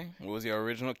about to say? What was your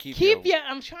original?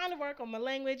 I'm trying to work on my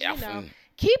language.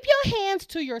 Keep your hands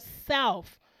to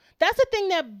yourself. That's the thing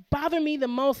that bothered me the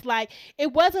most. Like,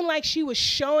 it wasn't like she was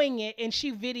showing it and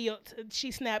she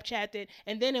Snapchatted it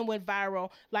and then it went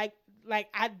viral. Like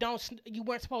you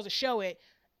weren't supposed to show it.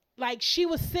 Like, she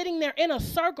was sitting there in a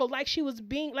circle like she was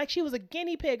a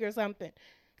guinea pig or something.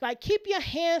 Like, keep your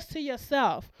hands to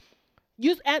yourself.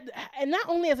 And not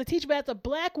only as a teacher, but as a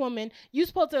black woman, you're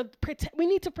supposed to protect. We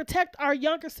need to protect our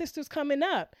younger sisters coming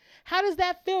up. How does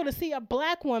that feel to see a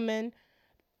black woman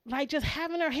like just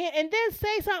having her hand and then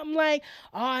say something like,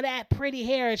 "Oh, that pretty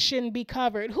hair shouldn't be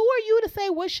covered"? Who are you to say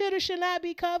what should or should not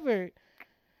be covered?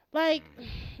 Like,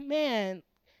 man.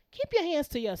 Keep your hands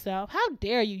to yourself. How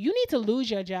dare you? You need to lose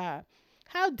your job.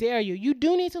 How dare you? You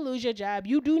do need to lose your job.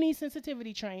 You do need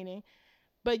sensitivity training.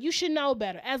 But you should know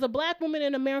better. As a black woman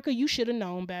in America, you should have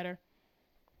known better.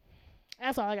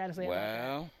 That's all I got to say about that.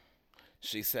 Well,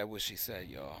 she said what she said,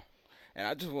 y'all. And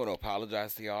I just want to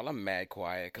apologize to y'all. I'm mad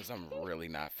quiet because I'm really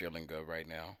not feeling good right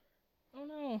now. Oh,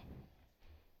 no.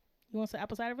 You want some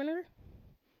apple cider vinegar?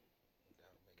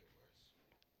 That'll make it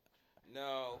worse.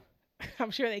 No.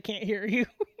 I'm sure they can't hear you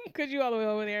because you all the way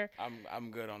over there. I'm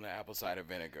good on the apple cider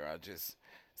vinegar.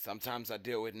 Sometimes I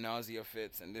deal with nausea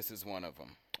fits, and this is one of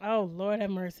them. Oh, Lord have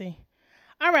mercy.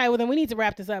 All right, well, then we need to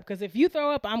wrap this up because if you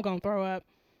throw up, I'm going to throw up.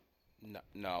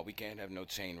 No, we can't have no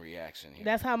chain reaction here.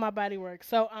 That's how my body works.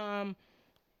 So,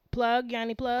 plug,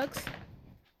 Yanni plugs.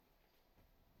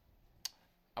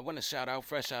 I want to shout out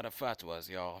Fresh Out of Fatwas,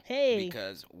 y'all. Hey.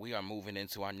 Because we are moving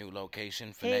into our new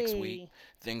location for next week.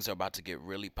 Things are about to get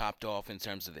really popped off in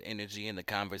terms of the energy and the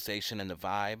conversation and the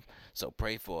vibe. So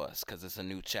pray for us because it's a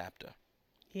new chapter.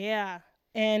 Yeah.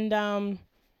 And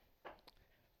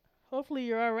hopefully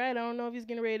you're all right. I don't know if he's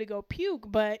getting ready to go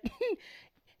puke, but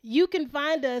you can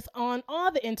find us on all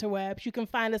the interwebs. You can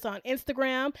find us on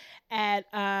Instagram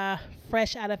at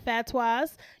Fresh Out of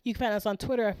Fatwas. You can find us on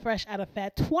Twitter at Fresh Out of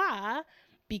Fatwa,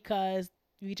 because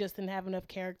we just didn't have enough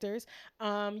characters.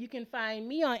 You can find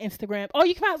me on Instagram. Oh,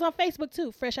 you can find us on Facebook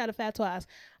too, Fresh Out of Fatwas.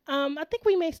 I think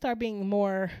we may start being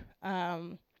more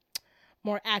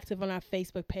active on our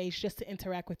Facebook page just to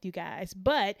interact with you guys.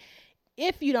 But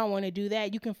if you don't want to do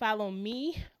that, you can follow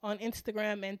me on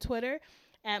Instagram and Twitter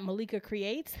at Malika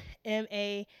Creates,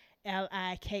 Malikah,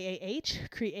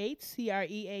 Creates,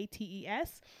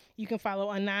 Creates. You can follow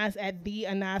Anas at the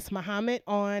Anas Muhammad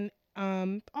on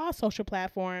all social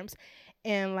platforms.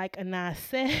 And like Anas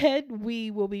said,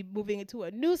 we will be moving into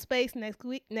a new space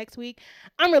next week.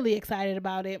 I'm really excited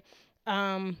about it.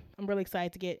 I'm really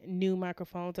excited to get new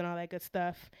microphones and all that good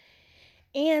stuff.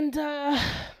 And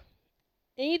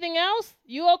anything else?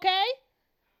 You okay?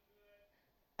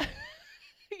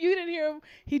 You didn't hear him.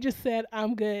 He just said,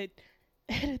 "I'm good."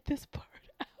 Edit this part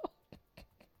out.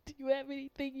 Do you have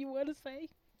anything you want to say?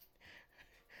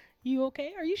 You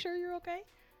okay? Are you sure you're okay?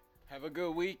 Have a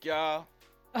good week, y'all.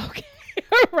 Okay.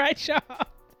 All right, y'all.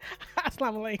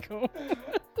 Assalamu alaikum.